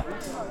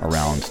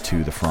around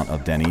to the front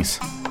of Denny's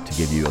to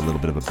give you a little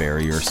bit of a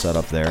barrier set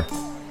up there.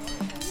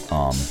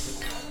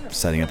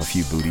 Setting up a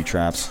few booby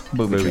traps.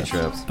 Booby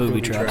traps.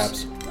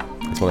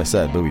 That's what I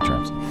said, booby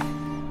traps.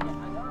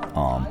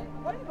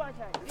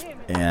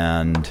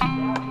 And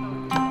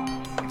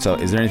so,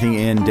 is there anything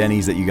in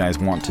Denny's that you guys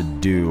want to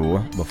do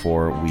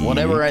before we?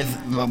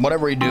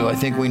 Whatever we do, I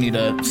think we need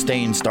to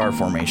stay in star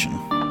formation.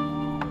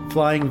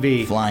 Flying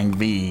V. Flying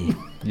V.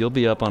 You'll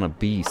be up on a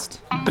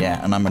beast.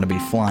 Yeah, and I'm gonna be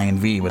flying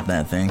V with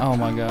that thing. Oh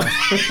my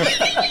gosh.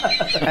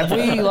 Have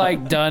we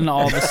done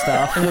all the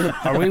stuff?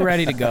 Are we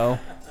ready to go?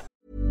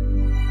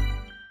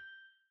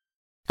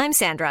 I'm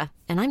Sandra,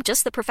 and I'm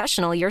just the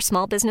professional your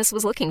small business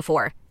was looking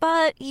for.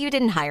 But you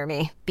didn't hire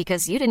me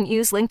because you didn't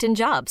use LinkedIn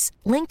Jobs.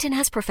 LinkedIn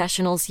has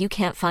professionals you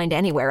can't find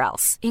anywhere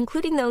else,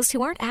 including those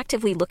who aren't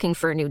actively looking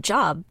for a new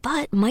job,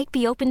 but might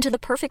be open to the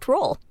perfect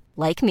role,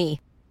 like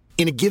me.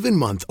 In a given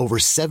month, over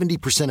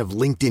 70% of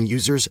LinkedIn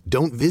users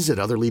don't visit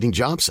other leading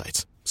job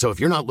sites. So if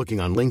you're not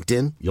looking on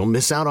LinkedIn, you'll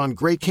miss out on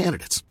great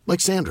candidates like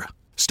Sandra.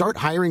 Start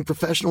hiring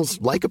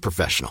professionals like a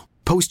professional.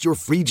 Post your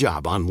free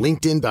job on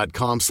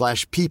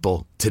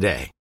linkedin.com/people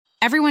today.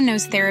 Everyone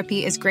knows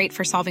therapy is great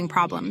for solving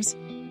problems,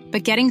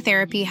 but getting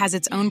therapy has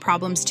its own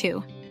problems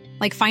too,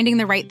 like finding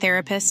the right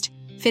therapist,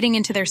 fitting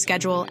into their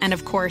schedule, and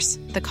of course,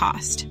 the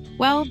cost.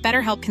 Well,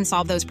 BetterHelp can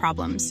solve those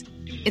problems.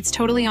 It's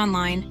totally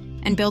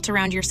online and built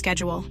around your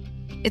schedule.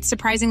 It's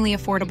surprisingly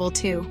affordable,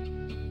 too.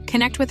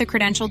 Connect with a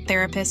credentialed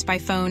therapist by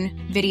phone,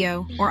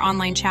 video, or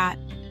online chat,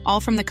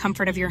 all from the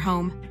comfort of your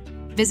home.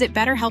 Visit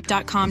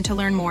BetterHelp.com to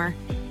learn more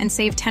and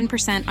save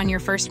 10% on your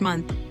first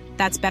month.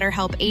 That's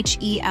BetterHelp,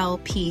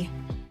 H-E-L-P.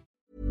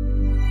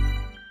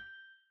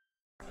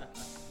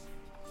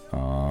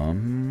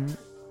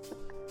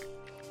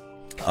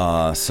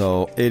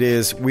 So it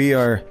is.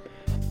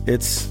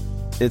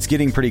 It's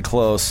getting pretty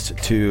close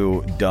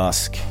to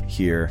dusk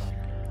here.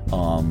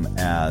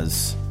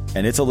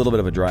 And it's a little bit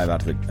of a drive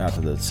out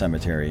to the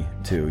cemetery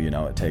too. You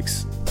know, it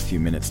takes a few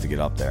minutes to get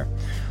up there.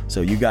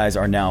 So you guys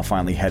are now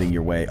finally heading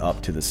your way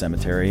up to the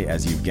cemetery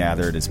as you've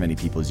gathered as many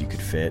people as you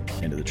could fit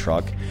into the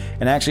truck.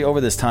 And actually,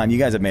 over this time, you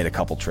guys have made a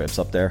couple trips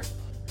up there.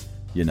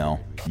 You know,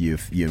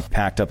 you've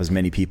packed up as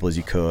many people as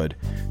you could,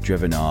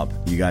 driven up.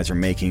 You guys are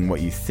making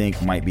what you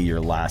think might be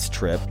your last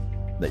trip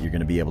that you're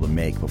going to be able to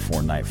make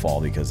before nightfall,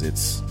 because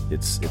it's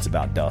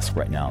about dusk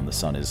right now and the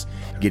sun is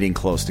getting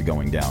close to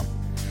going down.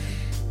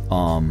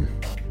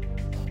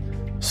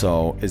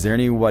 So is there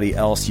anybody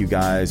else you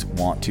guys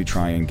want to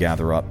try and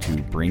gather up to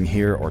bring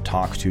here or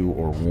talk to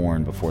or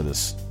warn before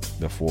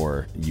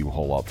you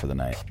hole up for the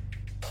night?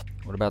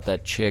 What about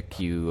that chick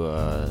you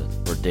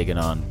were digging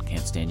on?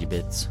 Can't stand you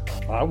bits.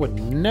 I would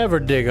never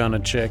dig on a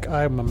chick.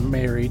 I'm a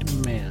married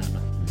man.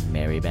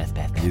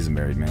 Beth. He's a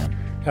married man.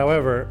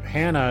 However,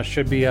 Hannah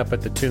should be up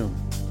at the tomb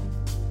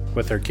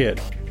with her kid.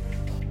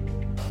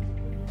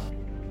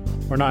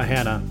 Or not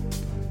Hannah.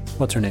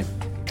 What's her name?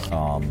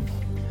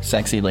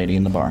 Sexy lady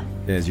in the bar.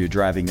 As you're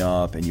driving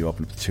up and you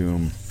open up the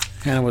tomb.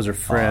 Hannah was her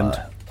friend.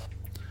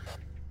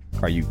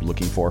 Are you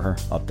looking for her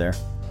up there?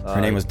 Her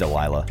name was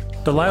Delilah.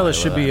 Delilah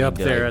should be up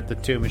there at the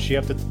tomb. Is she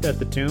up at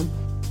the tomb?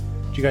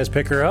 Did you guys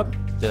pick her up?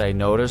 Did I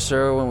notice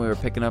her when we were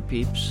picking up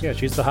peeps? Yeah,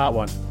 she's the hot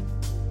one.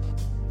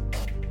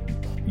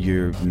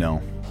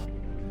 No.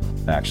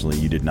 Actually,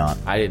 you did not.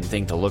 I didn't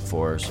think to look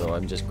for her, so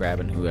I'm just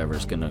grabbing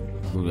whoever's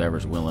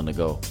willing to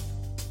go.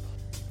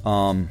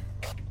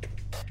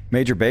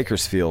 Major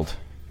Bakersfield.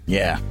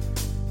 Yeah.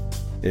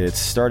 It's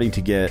starting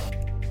to get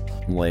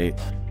late,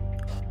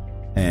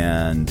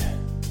 and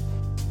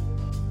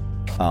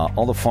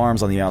all the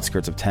farms on the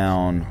outskirts of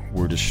town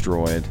were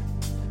destroyed.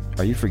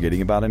 Are you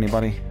forgetting about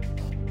anybody?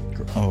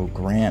 Oh,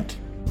 Grant.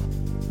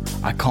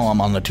 I call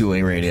him on the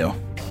two-way radio.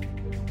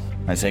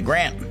 I say,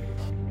 Grant,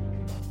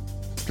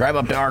 drive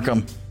up to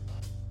Arkham.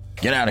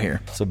 Get out of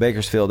here. So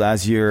Bakersfield,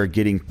 as you're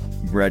getting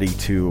ready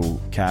to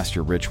cast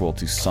your ritual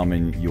to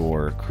summon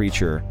your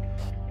creature,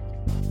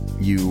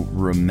 you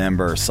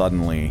remember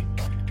suddenly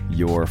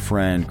your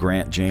friend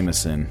Grant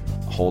Jameson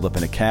holed up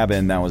in a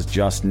cabin that was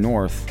just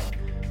north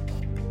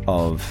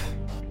of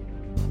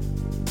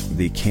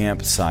the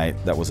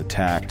campsite that was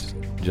attacked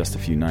just a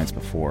few nights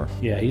before.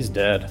 Yeah, he's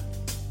dead.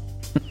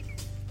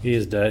 He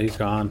is dead. He's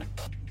gone.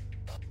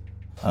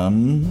 He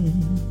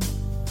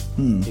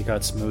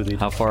got smoothied.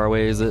 How far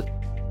away is it?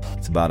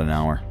 It's about an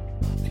hour.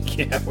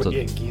 Yeah, it's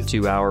a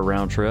 2-hour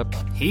round trip.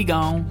 He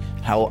gone.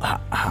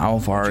 How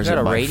far is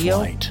it by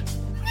flight?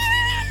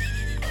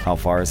 How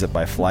far is it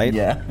by flight?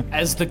 Yeah.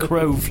 As the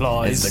crow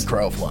flies. As the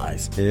crow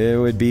flies. It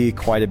would be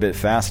quite a bit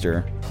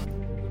faster,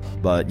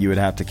 but you would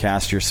have to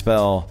cast your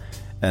spell,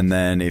 and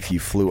then if you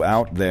flew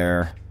out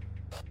there...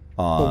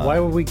 But why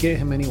would we get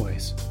him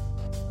anyways?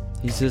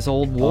 He's his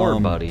old war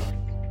buddy.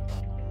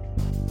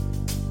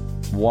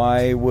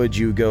 Why would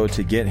you go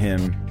to get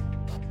him?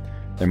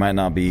 There might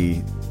not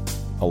be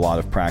a lot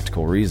of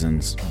practical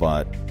reasons,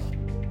 but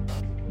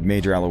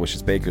Major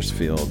Aloysius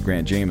Bakersfield,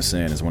 Grant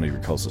Jameson, is one of your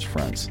closest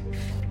friends.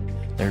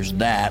 There's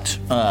that.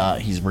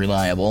 He's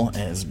reliable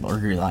as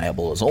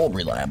old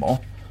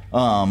reliable.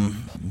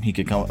 He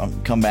could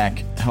come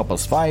back, help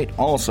us fight.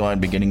 Also, I'd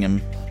be getting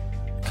him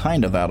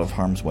kind of out of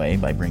harm's way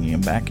by bringing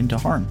him back into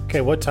harm.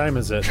 Okay, what time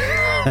is it?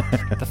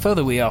 The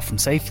further we are from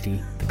safety,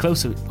 the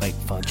closer... Wait,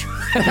 fudge.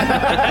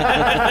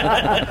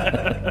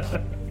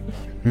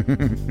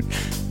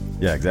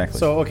 Yeah, exactly.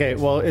 So, okay,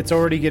 well, it's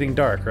already getting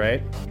dark,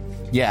 right?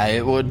 Yeah,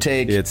 it would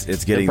take... It's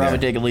getting It'd probably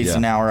there. take at least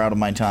an hour out of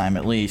my time,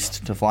 at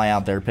least, to fly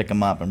out there, pick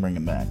him up, and bring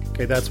him back.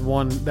 Okay, that's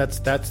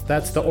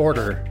the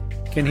order.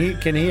 Can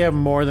he have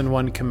more than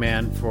one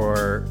command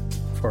for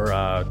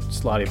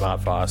Slotty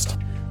Botfost?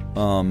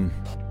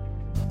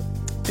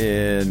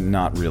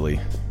 Not really.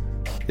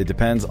 It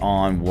depends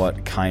on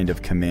what kind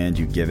of command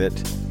you give it,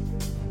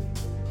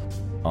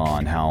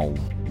 on how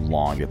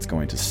long it's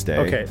going to stay.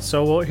 Okay,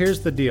 so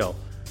here's the deal.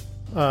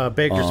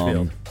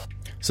 Bakersfield.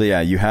 So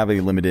yeah, you have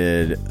a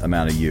limited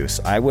amount of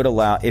use. I would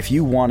allow, if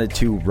you wanted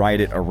to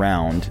ride it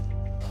around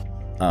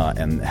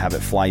and have it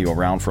fly you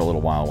around for a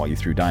little while you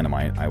threw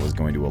dynamite, I was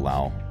going to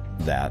allow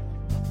that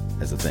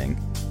as a thing.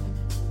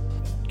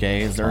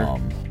 Okay, is there...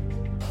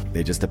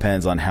 It just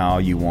depends on how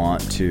you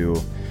want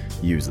to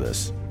use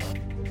this.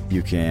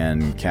 You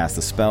can cast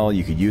a spell.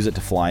 You could use it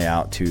to fly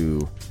out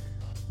to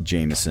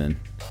Jameson.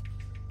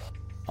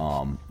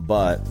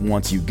 But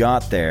once you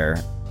got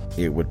there,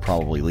 it would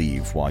probably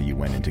leave while you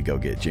went in to go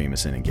get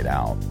Jameson and get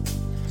out.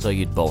 So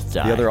you'd both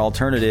die. The other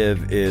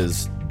alternative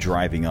is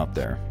driving up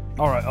there.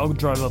 All right, I'll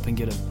drive up and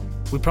get him.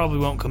 We probably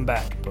won't come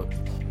back, but...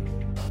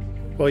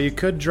 Well, you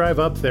could drive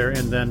up there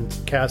and then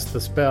cast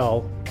the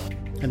spell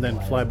and then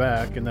fly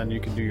back, and then you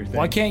can do your thing.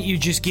 Why can't you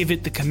just give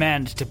it the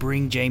command to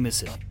bring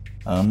Jameson?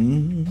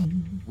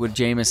 Would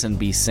Jameson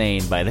be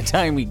sane by the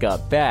time we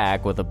got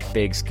back with a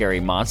big scary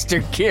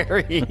monster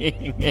carrying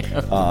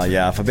him?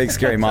 Yeah, if a big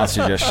scary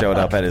monster just showed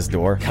up at his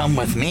door. Come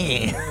with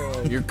me.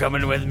 You're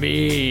coming with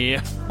me.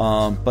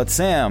 But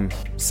Sam,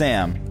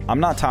 I'm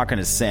not talking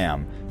to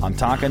Sam. I'm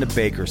talking to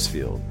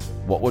Bakersfield.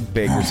 What would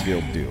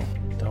Bakersfield do?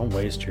 Don't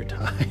waste your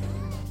time.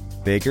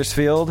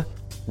 Bakersfield,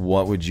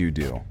 what would you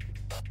do?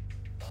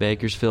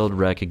 Bakersfield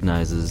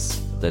recognizes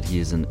that he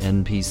is an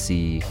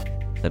NPC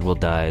that will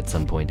die at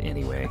some point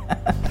anyway.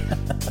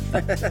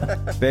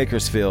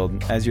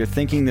 Bakersfield, as you're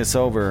thinking this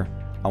over,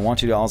 I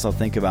want you to also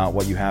think about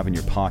what you have in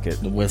your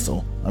pocket. The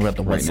whistle. I've got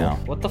the whistle. Right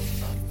now. What the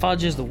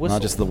fudge is the whistle?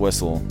 Not just the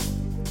whistle.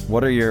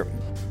 What are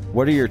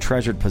your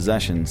treasured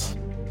possessions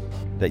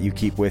that you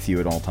keep with you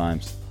at all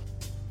times?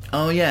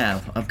 Oh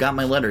yeah, I've got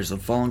my letters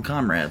of fallen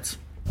comrades.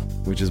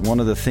 Which is one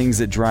of the things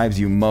that drives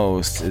you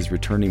most, is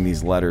returning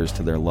these letters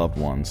to their loved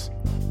ones,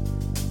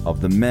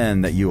 of the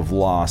men that you have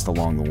lost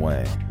along the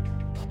way.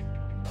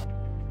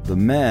 The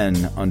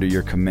men under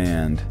your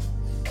command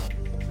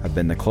have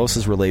been the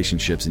closest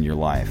relationships in your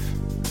life.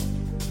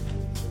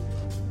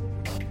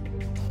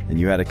 And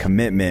you had a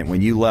commitment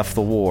when you left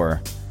the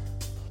war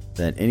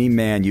that any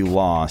man you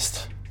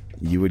lost,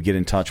 you would get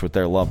in touch with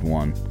their loved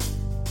one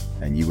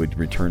and you would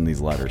return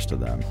these letters to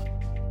them.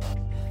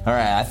 All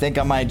right, I think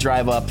I might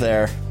drive up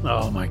there.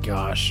 Oh my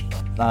gosh.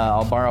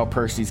 I'll borrow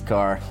Percy's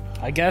car.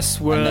 I guess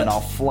we're... And then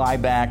I'll fly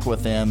back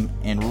with him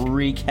and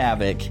wreak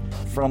havoc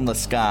from the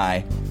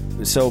sky.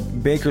 So,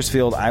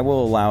 Bakersfield, I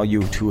will allow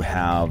you to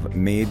have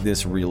made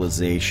this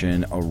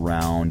realization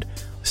around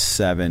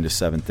 7 to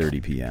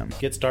 7:30 p.m.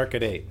 Gets dark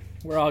at 8.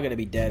 We're all going to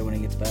be dead when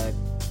he gets back.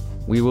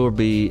 We will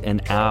be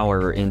an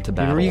hour into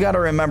battle. You got to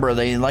remember,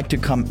 they like to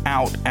come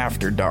out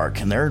after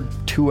dark, and they're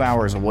 2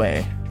 hours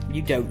away.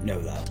 You don't know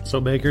that.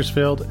 So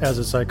Bakersfield, as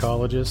a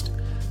psychologist,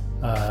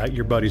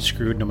 your buddy's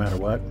screwed no matter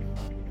what.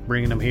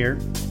 Bringing him here,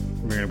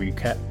 we're going to be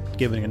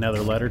giving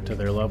another letter to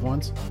their loved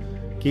ones.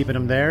 Keeping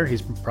him there,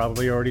 he's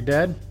probably already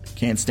dead.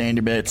 Can't stand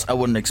your bits. I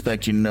wouldn't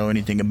expect you to know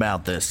anything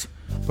about this.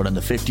 But in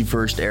the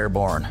 51st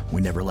Airborne,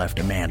 we never left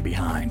a man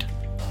behind.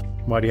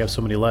 Why do you have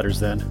so many letters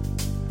then?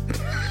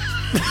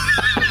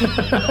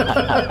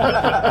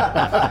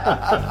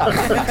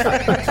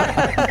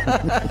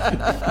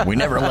 We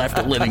never left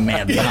a living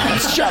man behind.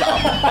 Shut up!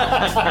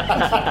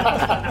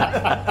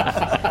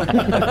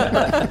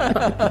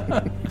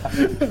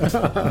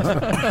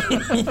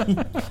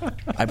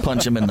 I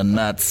punch him in the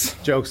nuts.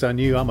 Joke's on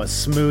you, I'm a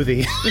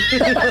smoothie.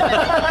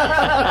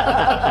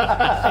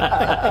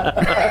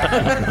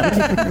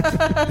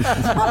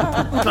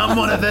 I'm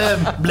one of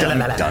them. Dun,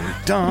 dun,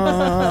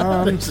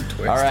 dun. There's a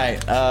twist. All right,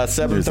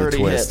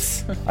 7:30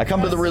 hits. I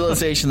come to the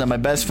realization that my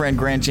best friend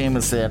Grant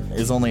Jameson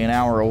is only an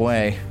hour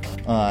away.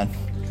 Fool!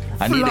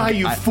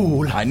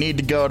 I need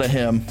to go to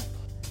him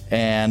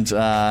and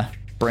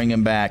bring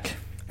him back.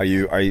 Are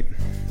you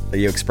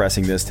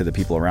expressing this to the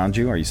people around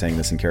you? Are you saying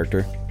this in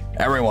character?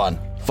 Everyone,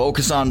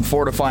 focus on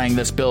fortifying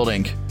this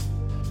building.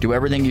 Do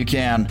everything you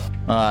can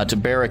to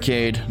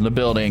barricade the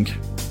building.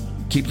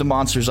 Keep the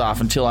monsters off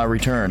until I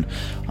return.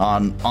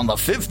 On the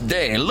 5th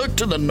day, look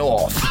to the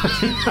north.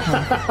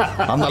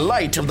 On the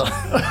light of the... The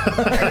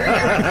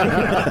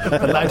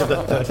light of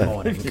the 3rd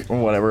morning. Or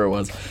whatever it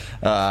was.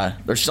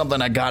 There's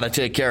something I gotta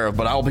take care of,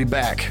 but I'll be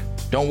back.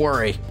 Don't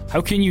worry. How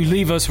can you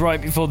leave us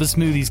right before the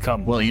smoothies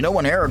come? Well, you know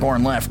when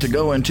Aragorn left to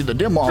go into the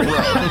Dimwall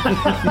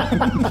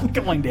Road.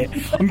 Come on, Dad.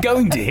 I'm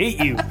going to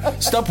hit you.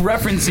 Stop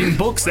referencing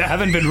books that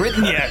haven't been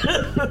written yet.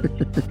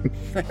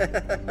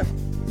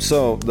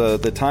 So,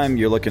 the time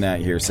you're looking at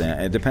here, Sam,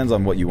 it depends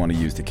on what you want to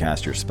use to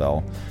cast your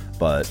spell,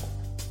 but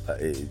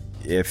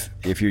if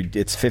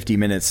it's 50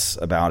 minutes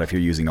about if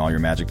you're using all your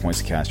magic points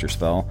to cast your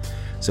spell,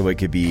 so it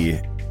could be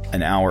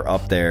an hour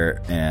up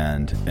there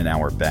and an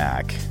hour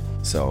back.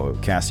 So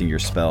casting your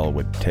spell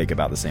would take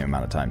about the same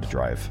amount of time to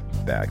drive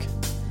back.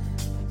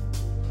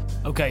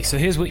 Okay, so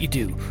here's what you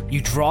do.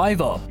 You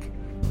drive up,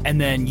 and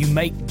then you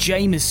make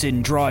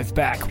Jameson drive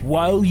back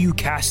while you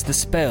cast the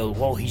spell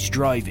while he's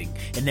driving.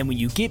 And then when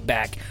you get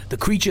back, the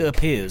creature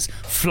appears,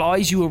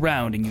 flies you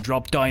around, and you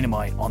drop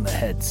dynamite on their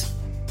heads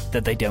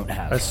that they don't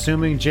have.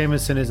 Assuming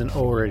Jameson isn't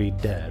already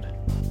dead.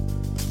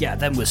 Yeah,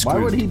 then we're screwed.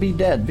 Why would he be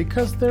dead?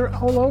 Because they're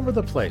all over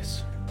the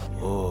place.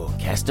 Oh,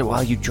 cast it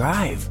while you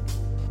drive.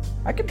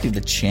 I could do the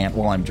chant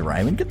while I'm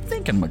driving. Good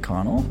thinking,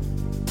 McConnell.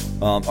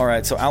 All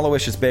right, so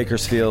Aloysius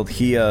Bakersfield,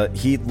 he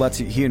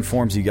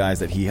informs you guys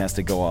that he has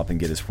to go up and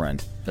get his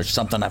friend. There's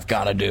something I've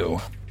got to do.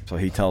 So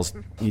he tells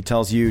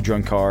you,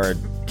 Drunkard,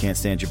 can't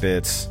stand your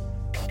bits.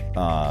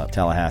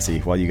 Tallahassee,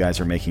 while you guys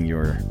are making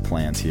your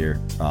plans here.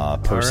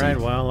 Percy. All right,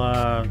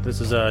 well,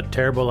 this is a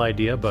terrible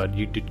idea, but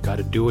you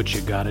gotta do what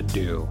you gotta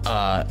do.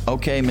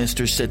 Okay,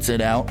 Mr. Sits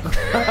It Out.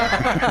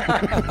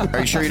 Are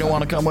you sure you don't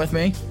want to come with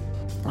me?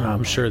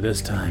 I'm sure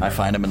this time. I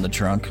find him in the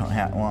trunk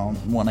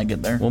when I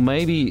get there. Well,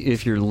 maybe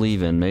if you're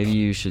leaving, maybe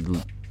you should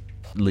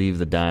leave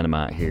the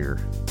dynamite here.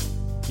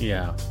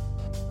 Yeah.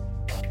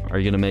 Are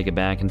you going to make it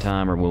back in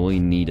time, or will we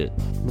need it?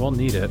 We'll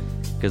need it.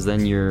 Because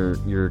then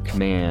your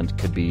command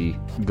could be,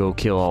 go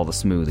kill all the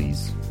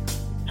smoothies.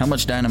 How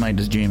much dynamite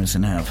does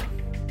Jameson have?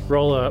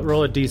 Roll a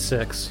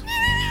D6.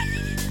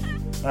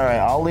 All right,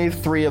 I'll leave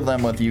 3 of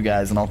them with you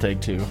guys, and I'll take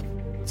 2.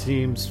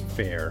 Seems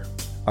fair.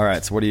 All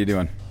right, so what are you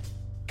doing?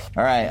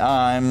 All right,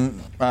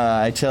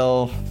 I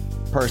tell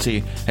Percy,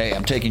 hey,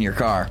 I'm taking your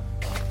car.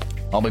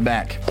 I'll be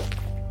back.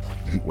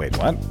 Wait,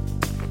 what?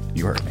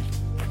 You heard me.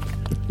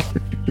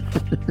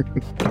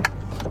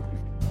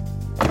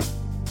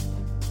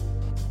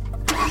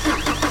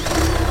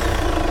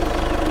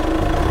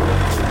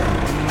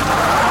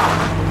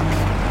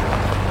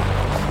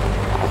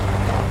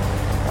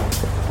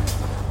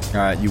 All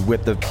right, you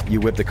whip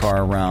the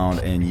car around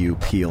and you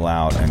peel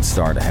out and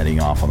start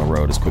heading off on the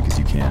road as quick as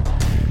you can.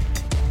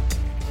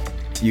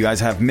 You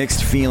guys have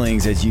mixed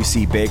feelings as you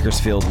see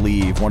Bakersfield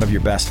leave, one of your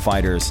best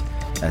fighters,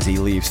 as he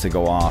leaves to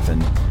go off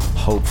and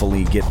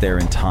hopefully get there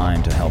in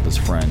time to help his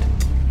friend.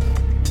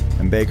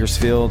 In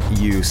Bakersfield,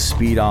 you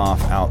speed off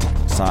out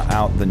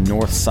the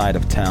north side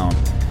of town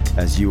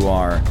as you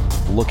are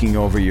looking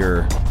over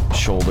your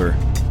shoulder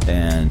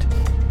and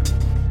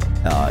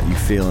you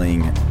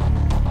feeling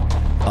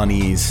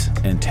unease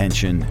and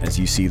tension as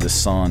you see the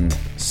sun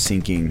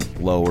sinking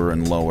lower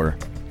and lower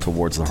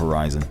towards the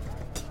horizon.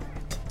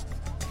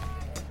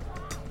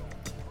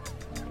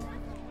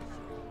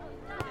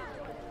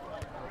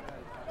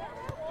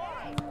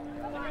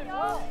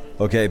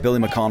 Okay, Billy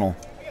McConnell,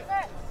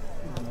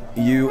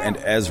 you and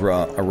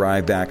Ezra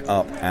arrive back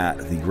up at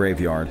the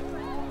graveyard.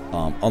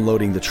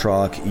 Unloading the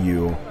truck,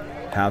 you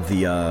have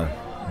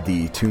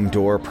the tomb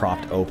door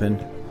propped open.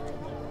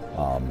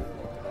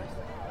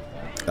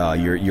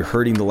 You're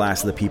herding the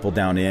last of the people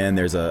down in.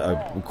 There's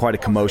quite a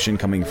commotion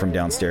coming from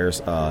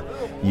downstairs.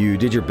 You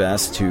did your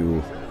best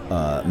to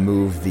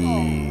move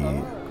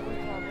the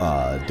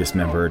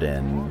dismembered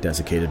and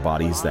desiccated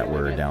bodies that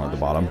were down at the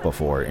bottom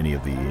before any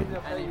of the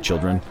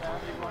children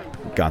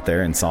got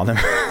there and saw them.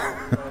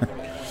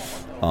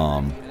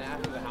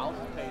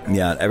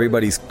 Yeah,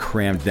 everybody's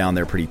crammed down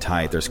there pretty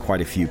tight. There's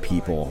quite a few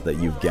people that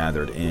you've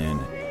gathered in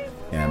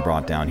and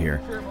brought down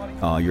here.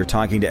 You're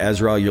talking to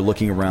Ezra. You're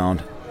looking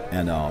around,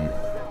 and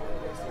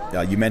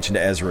you mentioned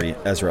to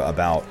Ezra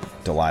about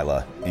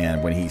Delilah,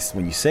 and when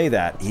you say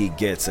that, he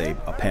gets a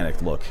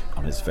panicked look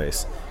on his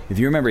face. If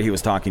you remember, he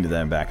was talking to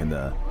them back in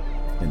the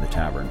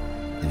tavern,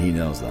 and he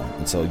knows them.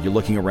 And so you're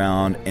looking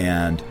around,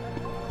 and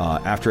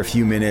after a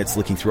few minutes,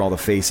 looking through all the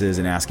faces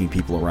and asking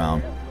people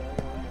around,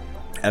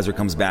 Ezra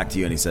comes back to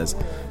you and he says,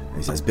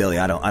 Billy,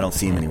 I don't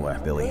see him anywhere.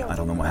 Billy, I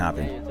don't know what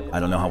happened. I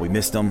don't know how we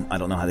missed them. I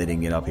don't know how they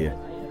didn't get up here.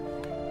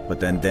 But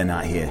then they're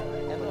not here.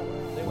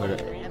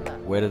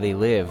 Where do they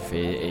live?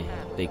 Are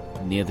they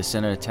near the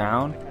center of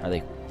town? Are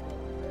they?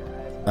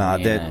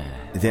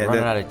 They're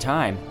running out of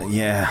time.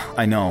 Yeah,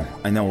 I know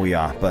we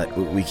are, but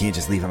we can't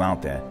just leave them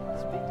out there.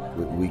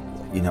 We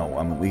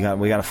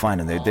got to find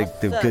them.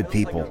 They're good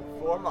people.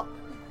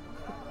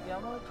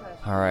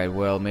 All right,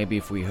 well, maybe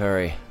if we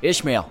hurry.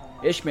 Ishmael,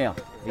 are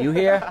you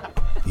here?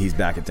 He's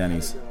back at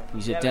Denny's.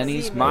 He's at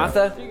Denny's.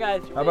 Martha,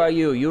 how about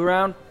you? You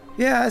around?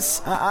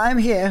 Yes, I'm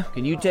here.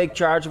 Can you take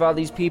charge of all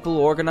these people,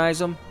 organize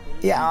them?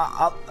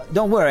 Yeah,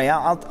 don't worry.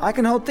 I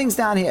can hold things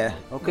down here.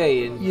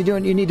 Okay. You do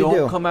what you need to do.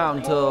 Don't come out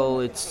until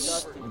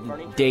it's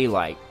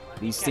daylight.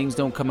 These things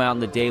don't come out in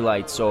the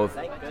daylight, so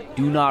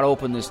do not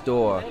open this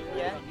door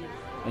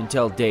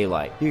until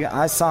daylight.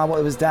 I saw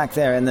what was back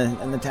there in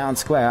the town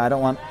square. I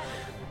don't want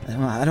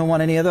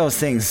any of those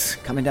things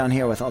coming down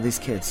here with all these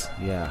kids.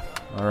 Yeah.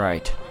 All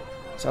right.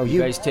 So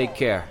you guys take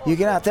care. You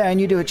get out there and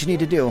you do what you need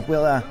to do.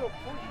 We'll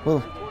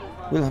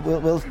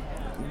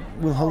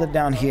hold it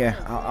down here.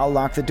 I'll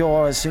lock the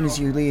door as soon as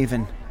you leave,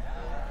 and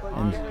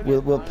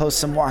we'll post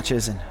some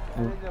watches, and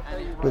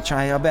we'll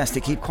try our best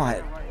to keep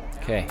quiet.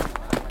 Okay.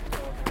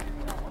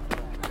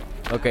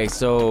 Okay,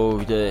 so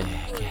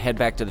head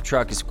back to the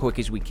truck as quick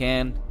as we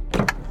can.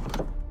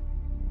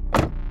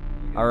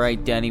 All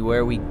right, Danny,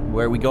 where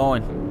are we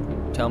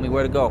going? Tell me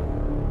where to go.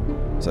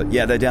 So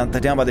yeah, they're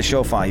down by the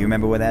shofar. You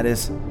remember where that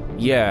is?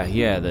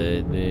 Yeah,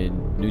 the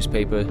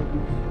newspaper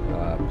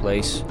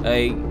place.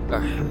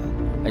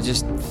 I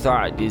just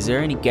thought, is there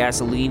any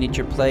gasoline at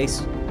your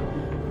place?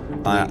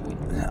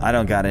 I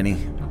don't got any.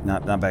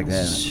 Not back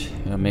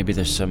there. Maybe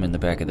there's some in the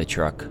back of the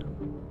truck.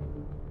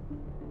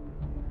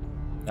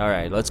 All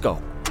right, let's go.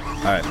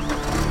 All right.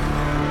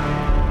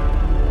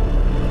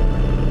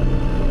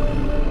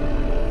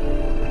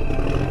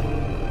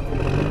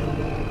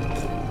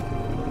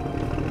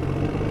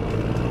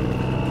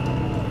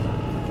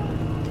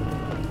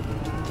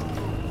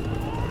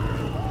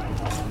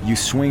 You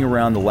swing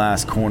around the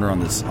last corner on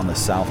the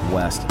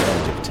southwest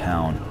edge of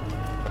town,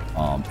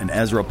 And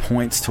Ezra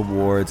points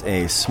towards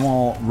a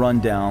small,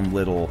 rundown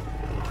little,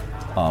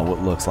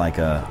 what looks like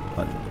a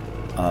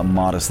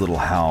modest little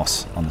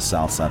house on the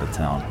south side of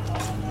town.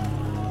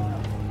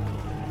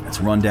 It's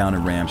run down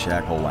and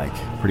ramshackle like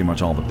pretty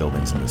much all the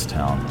buildings in this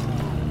town.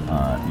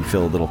 You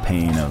feel a little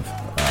pain of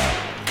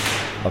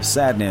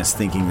sadness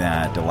thinking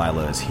that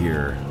Delilah is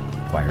here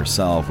by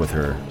herself with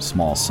her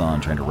small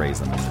son, trying to raise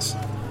them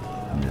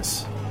in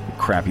this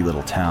crappy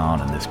little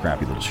town and this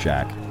crappy little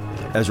shack.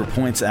 Ezra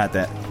points at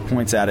it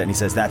and he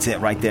says, "That's it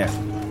right there.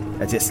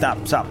 That's it. Stop.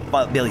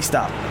 Billy,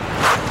 stop."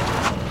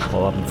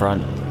 Pull up in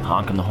front,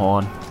 honking the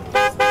horn.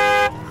 All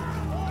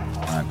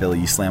right, Billy,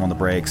 you slam on the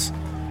brakes.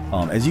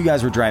 As you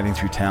guys were driving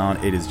through town,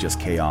 it is just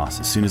chaos.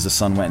 As soon as the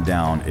sun went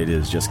down, it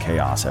is just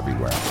chaos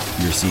everywhere.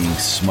 You're seeing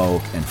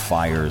smoke and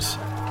fires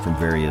from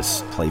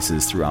various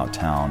places throughout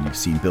town. You've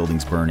seen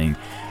buildings burning.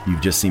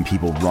 You've just seen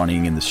people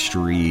running in the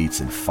streets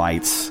and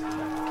fights.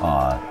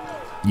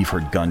 You've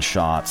heard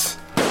gunshots.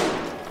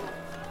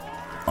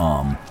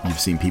 You've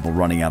seen people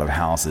running out of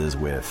houses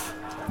with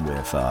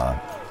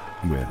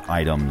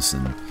items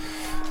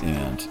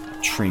and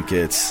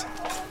trinkets.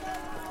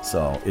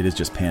 So it is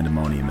just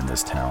pandemonium in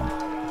this town.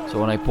 So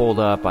when I pulled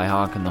up, I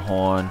honking the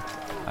horn.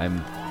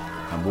 I'm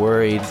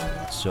worried.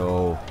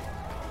 So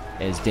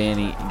as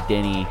Denny,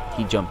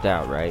 he jumped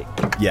out, right?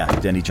 Yeah,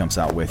 Denny jumps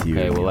out with you.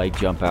 Okay, well I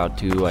jump out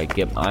too.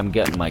 I'm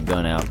getting my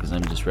gun out because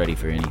I'm just ready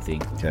for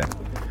anything. Okay.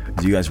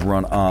 As you guys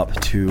run up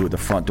to the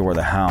front door of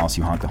the house,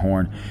 you honk the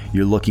horn.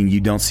 You're looking. You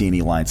don't see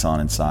any lights on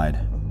inside.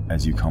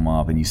 As you come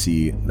up and you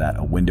see that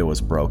a window is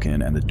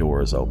broken and the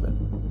door is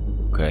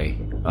open. Okay.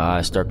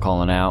 I start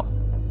calling out,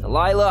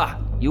 "Delilah,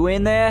 you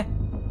in there?"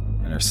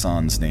 And her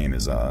son's name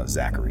is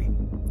Zachary.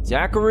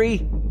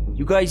 "Zachary,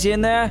 you guys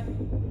in there?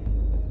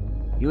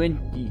 You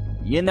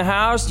in the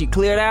house? You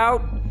cleared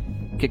out?"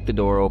 Kick the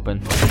door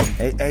open.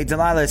 Hey,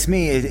 Delilah, it's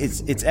me.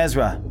 It's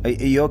Ezra. Are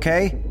you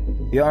okay?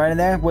 You all right in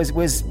there?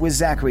 Where's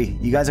Zachary?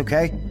 You guys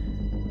okay?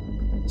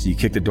 So you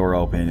kick the door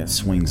open. It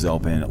swings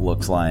open. It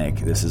looks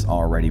like this has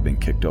already been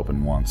kicked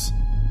open once,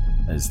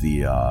 as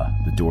the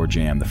door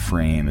jamb, the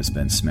frame has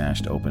been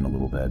smashed open a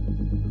little bit.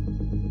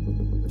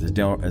 The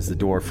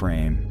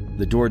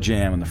door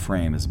jamb and the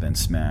frame has been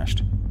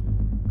smashed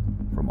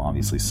from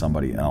obviously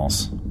somebody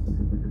else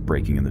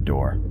breaking in the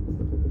door.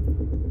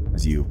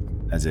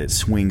 As it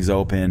swings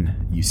open,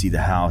 you see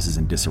the house is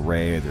in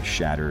disarray. There's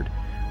shattered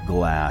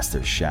glass,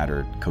 there's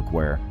shattered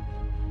cookware,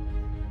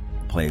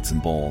 plates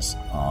and bowls.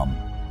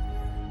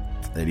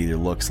 It either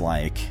looks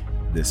like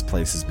this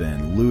place has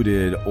been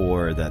looted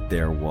or that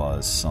there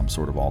was some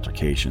sort of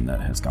altercation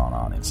that has gone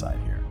on inside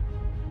here.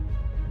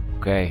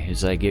 Okay,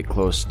 as I get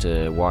close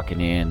to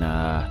walking in,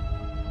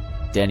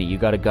 Denny, you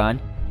got a gun?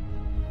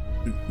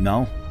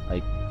 No.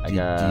 Do you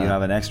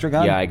have an extra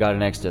gun? Yeah, I got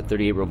an extra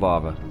 38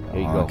 revolver.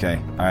 There you go. Okay,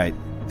 all right.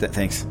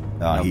 Thanks.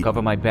 Now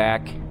cover my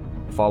back,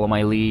 follow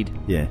my lead.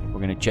 Yeah. We're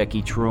gonna check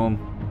each room.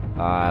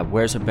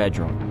 Where's her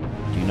bedroom?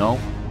 Do you know?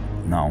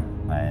 No,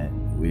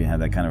 we didn't have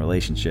that kind of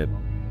relationship.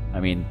 I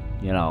mean,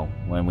 you know,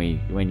 when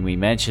we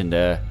mentioned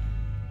her,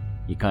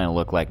 you kind of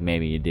look like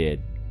maybe you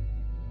did.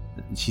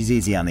 She's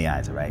easy on the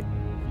eyes, all right?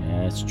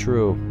 Yeah, it's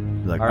true.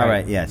 Look, all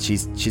right, yeah,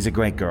 she's a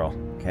great girl.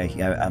 Okay,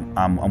 yeah,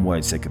 I'm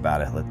worried sick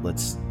about it.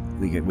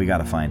 We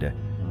gotta find her.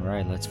 All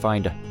right, let's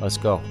find her. Let's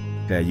go.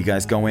 Okay, you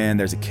guys go in.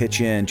 There's a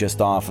kitchen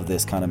just off of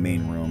this kind of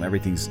main room.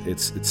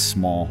 It's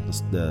small.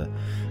 The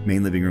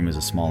main living room is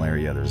a small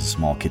area. There's a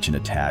small kitchen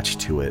attached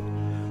to it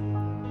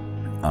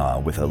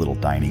with a little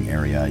dining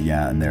area.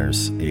 Yeah, and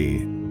there's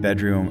a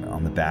bedroom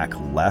on the back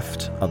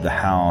left of the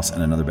house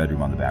and another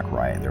bedroom on the back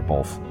right. They're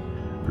both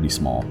pretty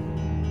small.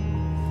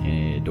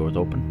 Doors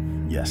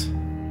open? Yes.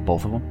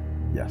 Both of them?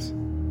 Yes.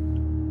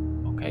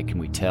 Okay, can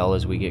we tell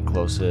as we get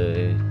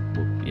closer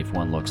if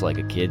one looks like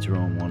a kid's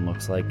room, one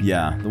looks like...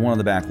 Yeah, the one on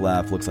the back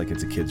left looks like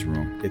it's a kid's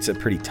room. It's a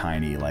pretty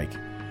tiny,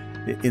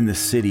 in the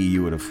city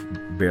you would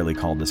have barely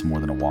called this more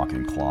than a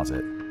walk-in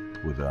closet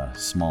with a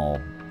small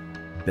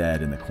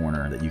bed in the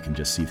corner that you can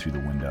just see through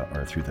the window,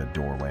 or through the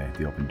doorway,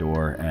 the open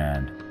door,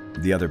 and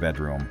the other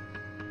bedroom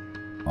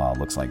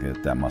looks like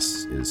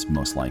is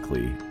most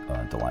likely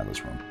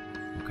Delilah's room.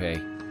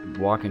 Okay,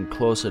 walking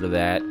closer to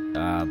that,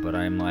 but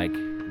I'm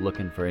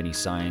looking for any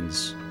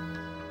signs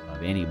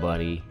of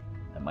anybody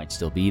that might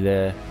still be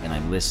there, and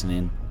I'm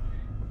listening.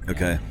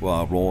 Okay,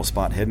 well, roll a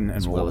spot hidden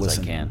and roll as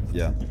listen. I can.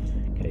 Yeah.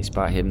 Okay,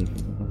 spot hidden.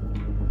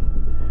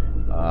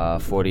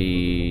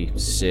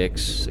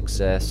 46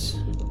 success.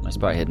 My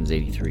spot hidden's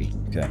 83.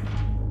 Okay.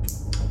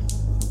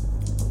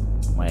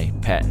 My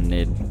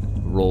patented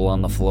roll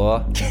on the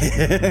floor.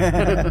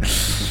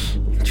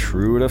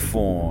 True to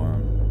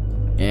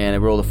form. And I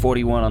rolled a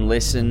 41 on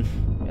listen.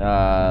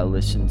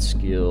 Listen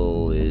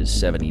skill is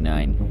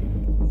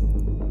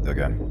 79.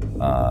 Okay.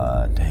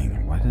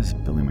 Dang, why does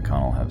Billy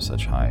McConnell have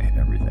such high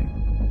everything?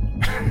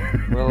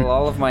 Well,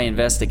 all of my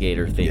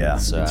investigator things. Yeah,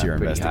 it's your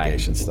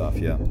investigation stuff.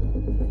 Yeah.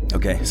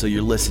 Okay, so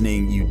you're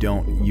listening. You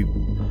don't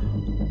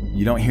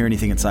hear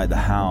anything inside the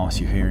house.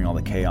 You're hearing all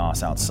the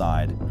chaos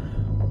outside.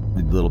 a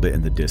little bit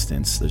in the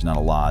distance. There's not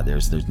a lot.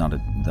 There's not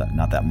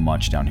that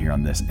much down here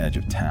on this edge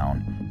of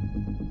town.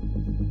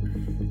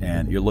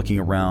 And you're looking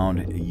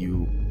around.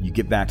 You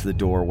get back to the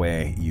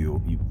doorway.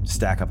 You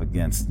stack up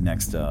against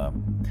next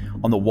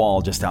on the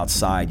wall just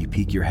outside. You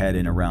peek your head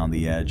in around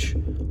the edge,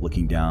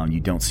 looking down. You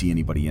don't see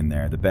anybody in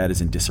there. The bed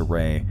is in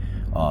disarray.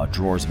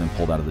 Drawers have been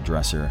pulled out of the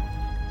dresser,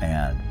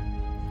 and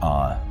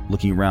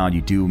looking around,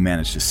 you do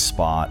manage to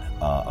spot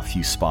a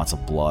few spots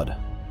of blood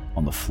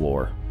on the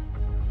floor,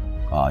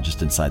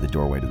 just inside the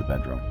doorway to the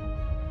bedroom.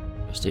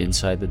 Just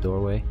inside the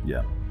doorway?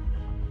 Yeah.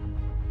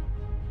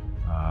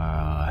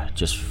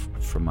 Just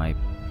from my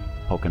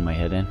poking my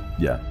head in?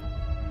 Yeah.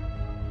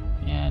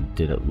 And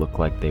did it look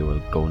like they were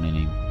going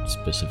in a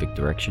specific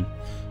direction?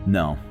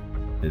 No.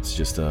 It's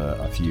just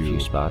a few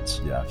spots?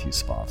 Yeah, a few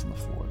spots on the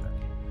floor there.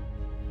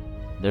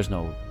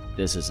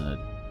 This isn't a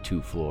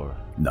 2-floor.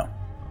 No.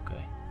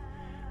 Okay.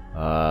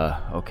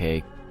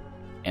 Okay.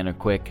 Enter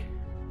quick.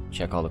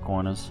 Check all the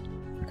corners.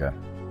 Okay.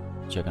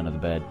 Check under the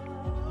bed.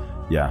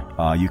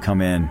 Yeah. You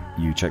come in,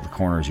 you check the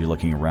corners, you're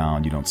looking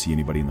around, you don't see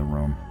anybody in the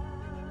room.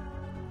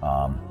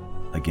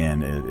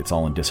 Again, it's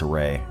all in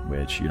disarray,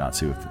 which you're not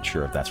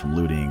sure if that's from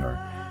looting or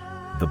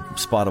the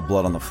spot of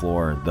blood on the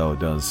floor, though it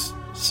does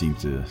seem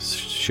to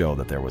show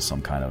that there was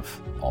some kind of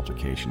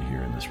altercation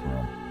here in this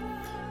room.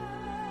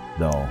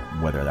 Though,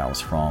 whether that was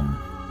from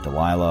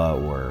Delilah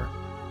or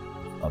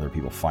other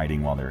people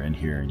fighting while they're in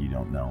here, you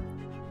don't know.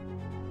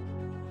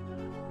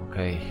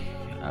 Okay.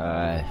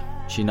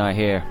 She's not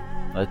here.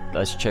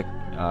 Let's check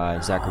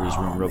Zachary's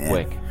room real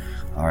quick.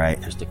 All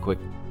right. Just a quick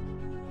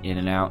in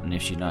and out, and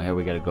if she's not here,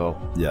 we gotta go.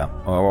 Yeah.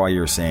 Well, while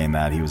you were saying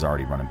that, he was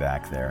already running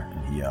back there,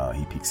 and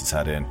he peeks his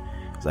head in.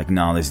 He's like,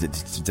 "No,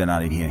 they're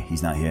not in here.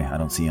 He's not here. I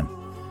don't see him."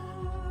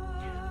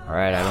 All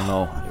right. I don't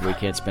know. We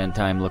can't spend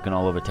time looking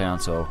all over town,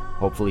 so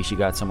hopefully she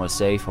got somewhere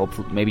safe.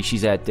 Hopefully, maybe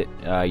she's at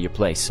your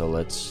place. So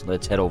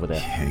let's head over there.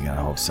 Yeah, you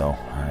gotta hope so. All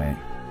right.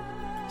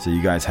 So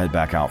you guys head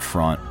back out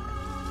front.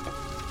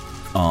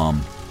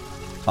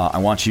 I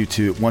want you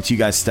to, once you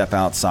guys step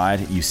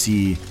outside, you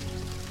see.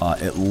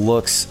 It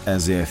looks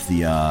as if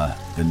the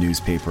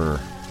newspaper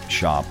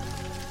shop,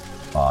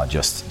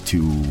 just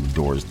 2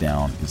 doors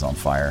down, is on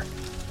fire.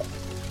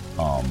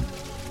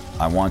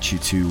 I want you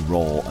to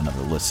roll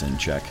another listen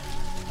check.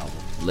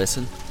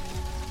 Listen?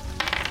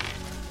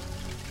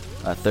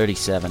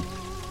 37.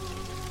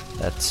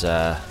 That's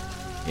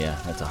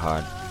that's a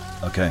hard.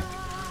 Okay.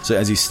 So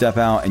as you step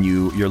out and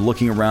you're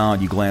looking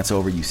around, you glance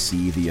over, you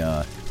see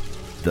the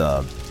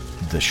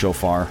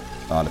shofar.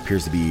 It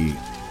appears to be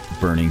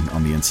burning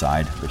on the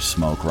inside. There's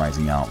smoke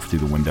rising out through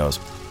the windows.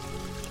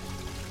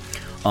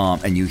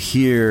 And you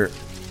hear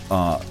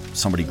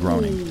somebody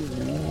groaning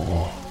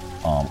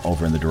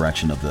over in the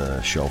direction of the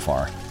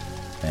shofar.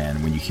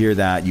 And when you hear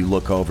that, you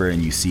look over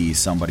and you see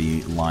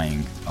somebody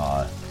lying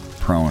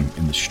prone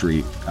in the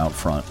street out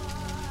front.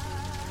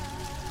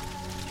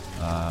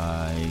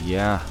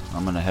 Yeah,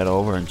 I'm gonna head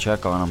over and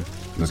check on him.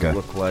 Does Okay. it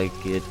look like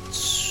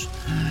it's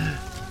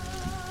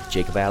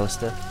Jacob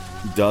Alistair?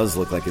 Does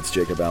look like it's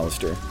Jacob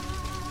Alistair.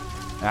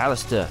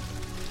 Alistair,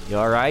 you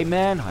all right,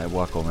 man? I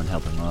walk over and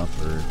help him up,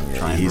 or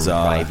try and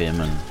revive him.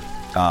 And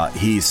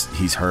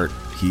he's hurt.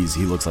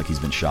 He looks like he's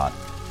been shot.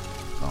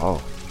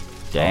 Oh,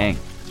 dang!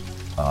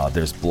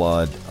 There's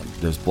blood.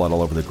 There's blood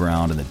all over the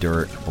ground and the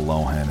dirt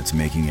below him. It's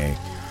making a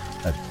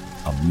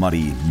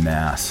muddy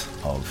mass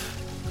of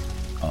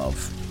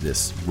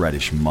this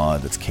reddish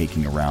mud that's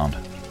caking around.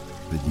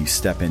 But you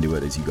step into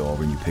it as you go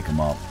over and you pick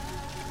him up.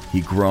 He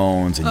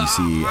groans, and you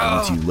see,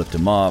 once you lift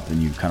him up and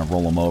you kind of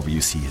roll him over,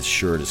 you see his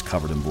shirt is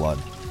covered in blood.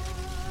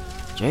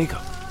 Jacob,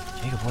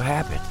 what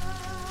happened?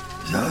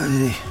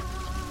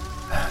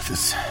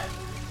 This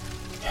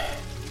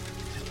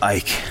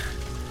Ike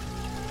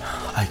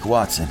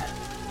Watson.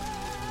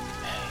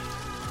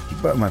 He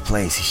burned my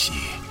place.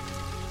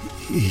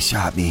 He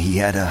shot me. He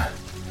had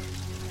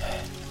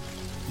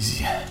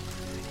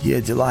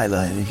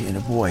Delilah and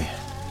a boy.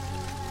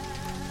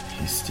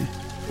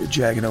 They're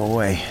dragging him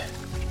away.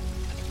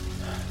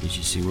 Did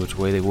you see which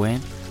way they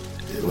went?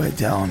 They went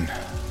down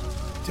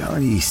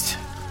east.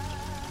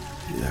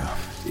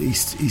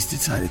 East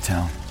side of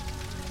town.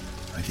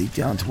 I think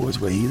down towards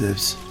where he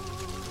lives.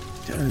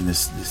 Down in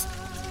this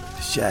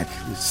shack,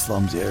 this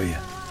slums area.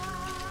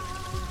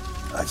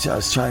 I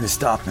was trying to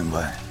stop him,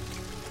 but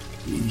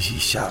he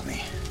shot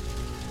me.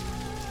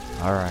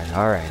 All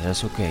right,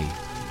 that's okay.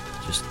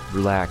 Just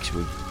relax.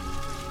 We'll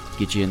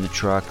get you in the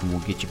truck and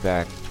we'll get you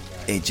back.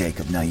 Hey,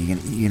 Jacob, no, you're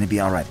gonna be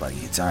all right, buddy.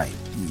 It's all right.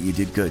 You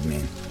did good,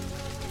 man.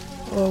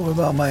 Oh, what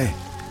about my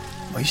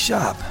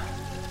shop?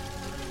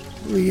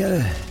 We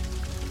gotta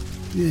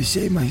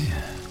save my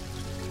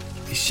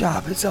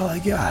shop. It's all I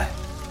got.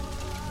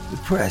 The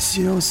press,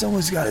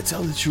 someone's got to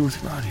tell the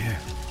truth around here.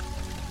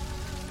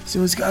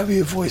 Someone's got to be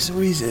a voice of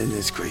reason in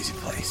this crazy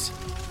place.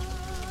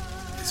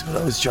 That's what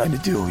I was trying to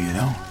do,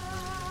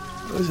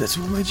 That's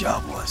what my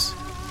job was.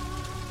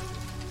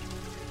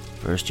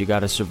 First you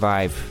gotta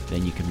survive,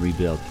 then you can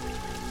rebuild.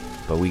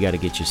 But we gotta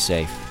get you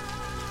safe.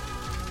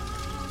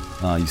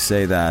 You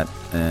say that,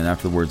 and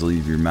after the words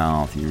leave your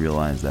mouth, you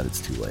realize that it's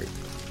too late.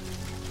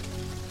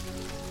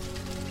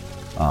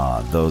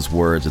 Those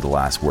words are the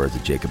last words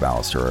that Jacob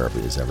Allister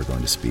is ever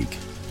going to speak.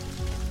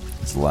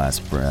 His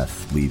last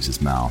breath leaves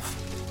his mouth,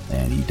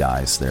 and he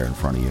dies there in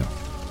front of you.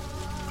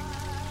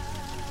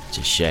 It's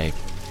a shame.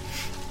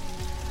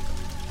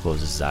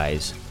 Closes his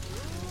eyes.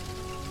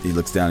 He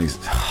looks down, he's...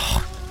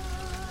 Oh,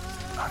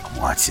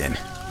 Watson.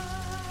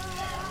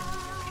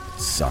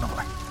 Son of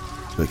a...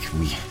 Look,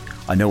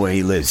 I know where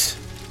he lives.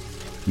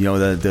 You know,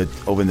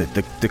 over in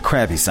the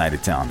crappy side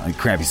of town. The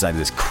crappy side of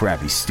this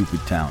crappy, stupid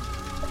town.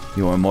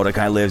 You know where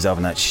Mordecai lives, up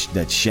in that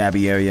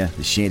shabby area,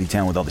 the shanty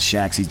town with all the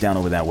shacks? He's down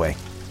over that way.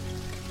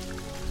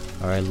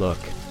 Alright, look.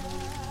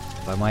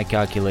 By my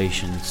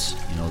calculations,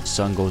 the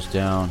sun goes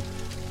down.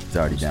 It's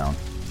already down.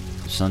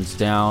 The sun's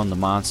down, the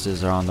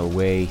monsters are on their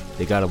way.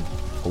 They got a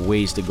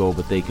ways to go,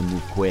 but they can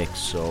move quick,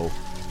 so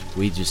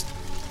we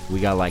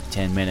got like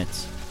 10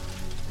 minutes.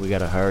 We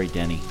gotta hurry,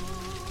 Denny.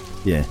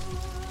 Yeah.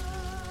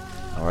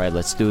 Alright,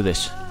 let's do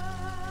this.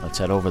 Let's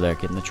head over there,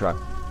 get in the truck.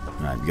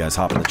 Alright, you guys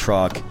hop in the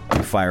truck,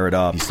 you fire it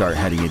up, you start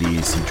heading it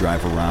east, you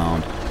drive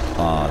around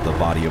the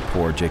body of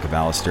poor Jacob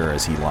Allister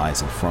as he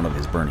lies in front of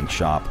his burning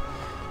shop.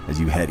 As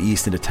you head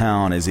east into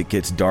town, as it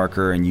gets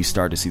darker and you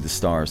start to see the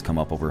stars come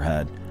up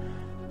overhead.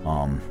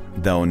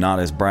 Though not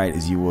as bright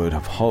as you would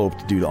have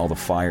hoped due to all the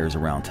fires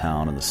around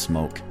town and the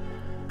smoke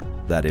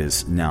that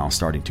is now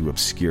starting to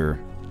obscure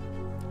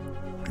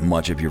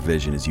much of your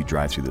vision as you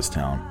drive through this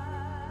town.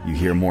 You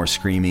hear more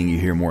screaming, you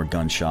hear more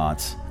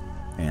gunshots,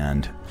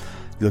 and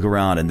you look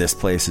around and this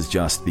place has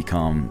just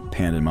become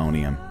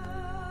pandemonium,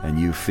 and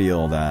you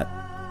feel that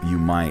you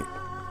might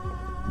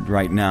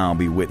right now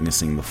be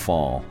witnessing the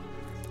fall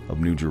of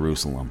New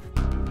Jerusalem.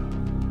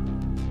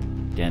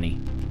 Denny.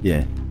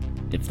 Yeah.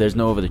 If there's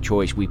no other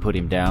choice, we put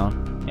him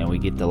down and we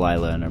get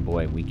Delilah and her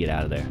boy. We get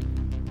out of there.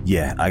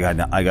 Yeah, I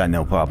got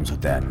no problems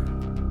with that.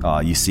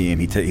 You see him.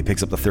 He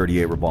picks up the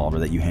 .38 revolver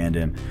that you hand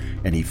him,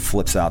 and he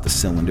flips out the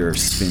cylinder,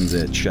 spins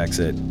it, checks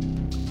it,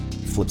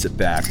 flips it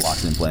back,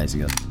 locks it in place.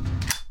 He goes,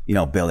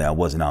 Billy, I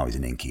wasn't always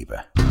an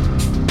innkeeper.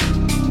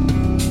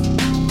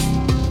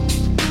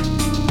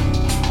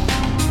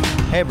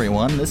 Hey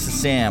everyone, this is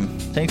Sam.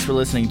 Thanks for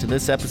listening to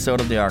this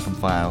episode of the Arkham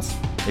Files.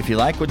 If you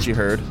like what you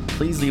heard,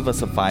 please leave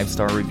us a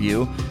 5-star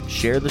review,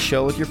 share the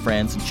show with your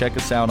friends, and check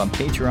us out on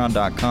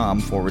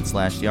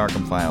patreon.com/the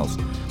Arkham Files,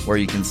 where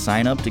you can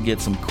sign up to get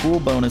some cool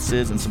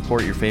bonuses and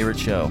support your favorite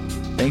show.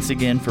 Thanks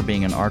again for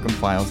being an Arkham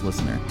Files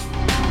listener.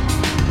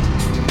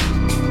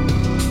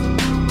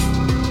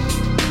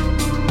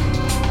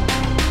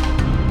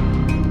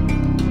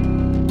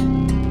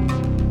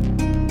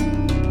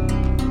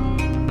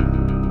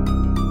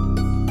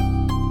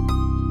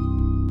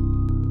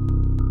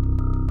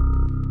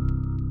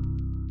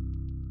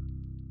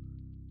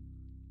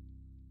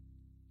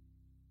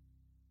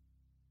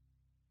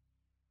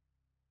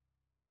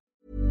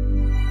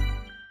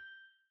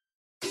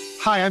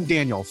 Hi, I'm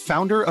Daniel,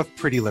 founder of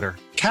Pretty Litter.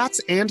 Cats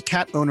and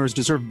cat owners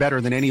deserve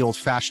better than any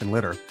old-fashioned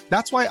litter.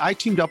 That's why I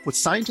teamed up with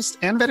scientists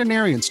and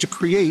veterinarians to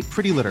create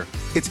Pretty Litter.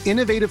 Its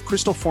innovative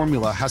crystal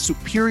formula has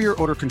superior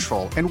odor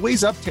control and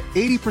weighs up to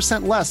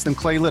 80% less than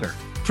clay litter.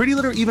 Pretty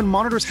Litter even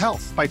monitors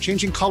health by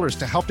changing colors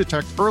to help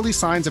detect early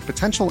signs of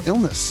potential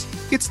illness.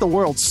 It's the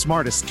world's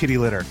smartest kitty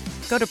litter.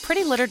 Go to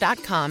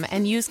prettylitter.com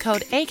and use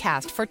code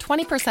ACAST for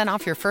 20%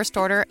 off your first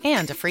order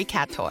and a free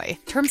cat toy.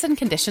 Terms and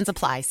conditions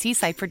apply. See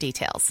site for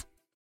details.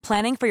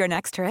 Planning for your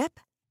next trip?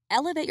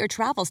 Elevate your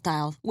travel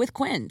style with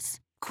Quince.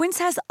 Quince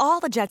has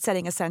all the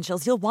jet-setting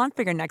essentials you'll want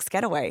for your next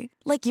getaway,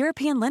 like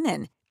European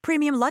linen,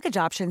 premium luggage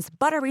options,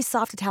 buttery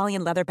soft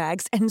Italian leather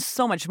bags, and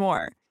so much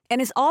more.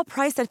 And is all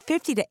priced at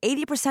 50 to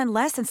 80%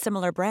 less than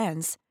similar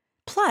brands.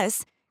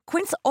 Plus,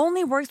 Quince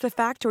only works with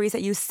factories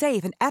that use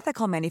safe and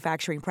ethical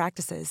manufacturing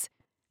practices.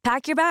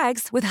 Pack your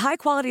bags with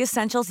high-quality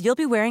essentials you'll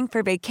be wearing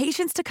for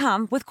vacations to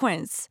come with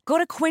Quince. Go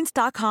to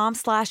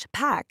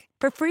quince.com/pack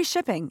for free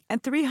shipping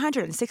and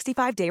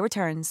 365-day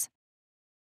returns.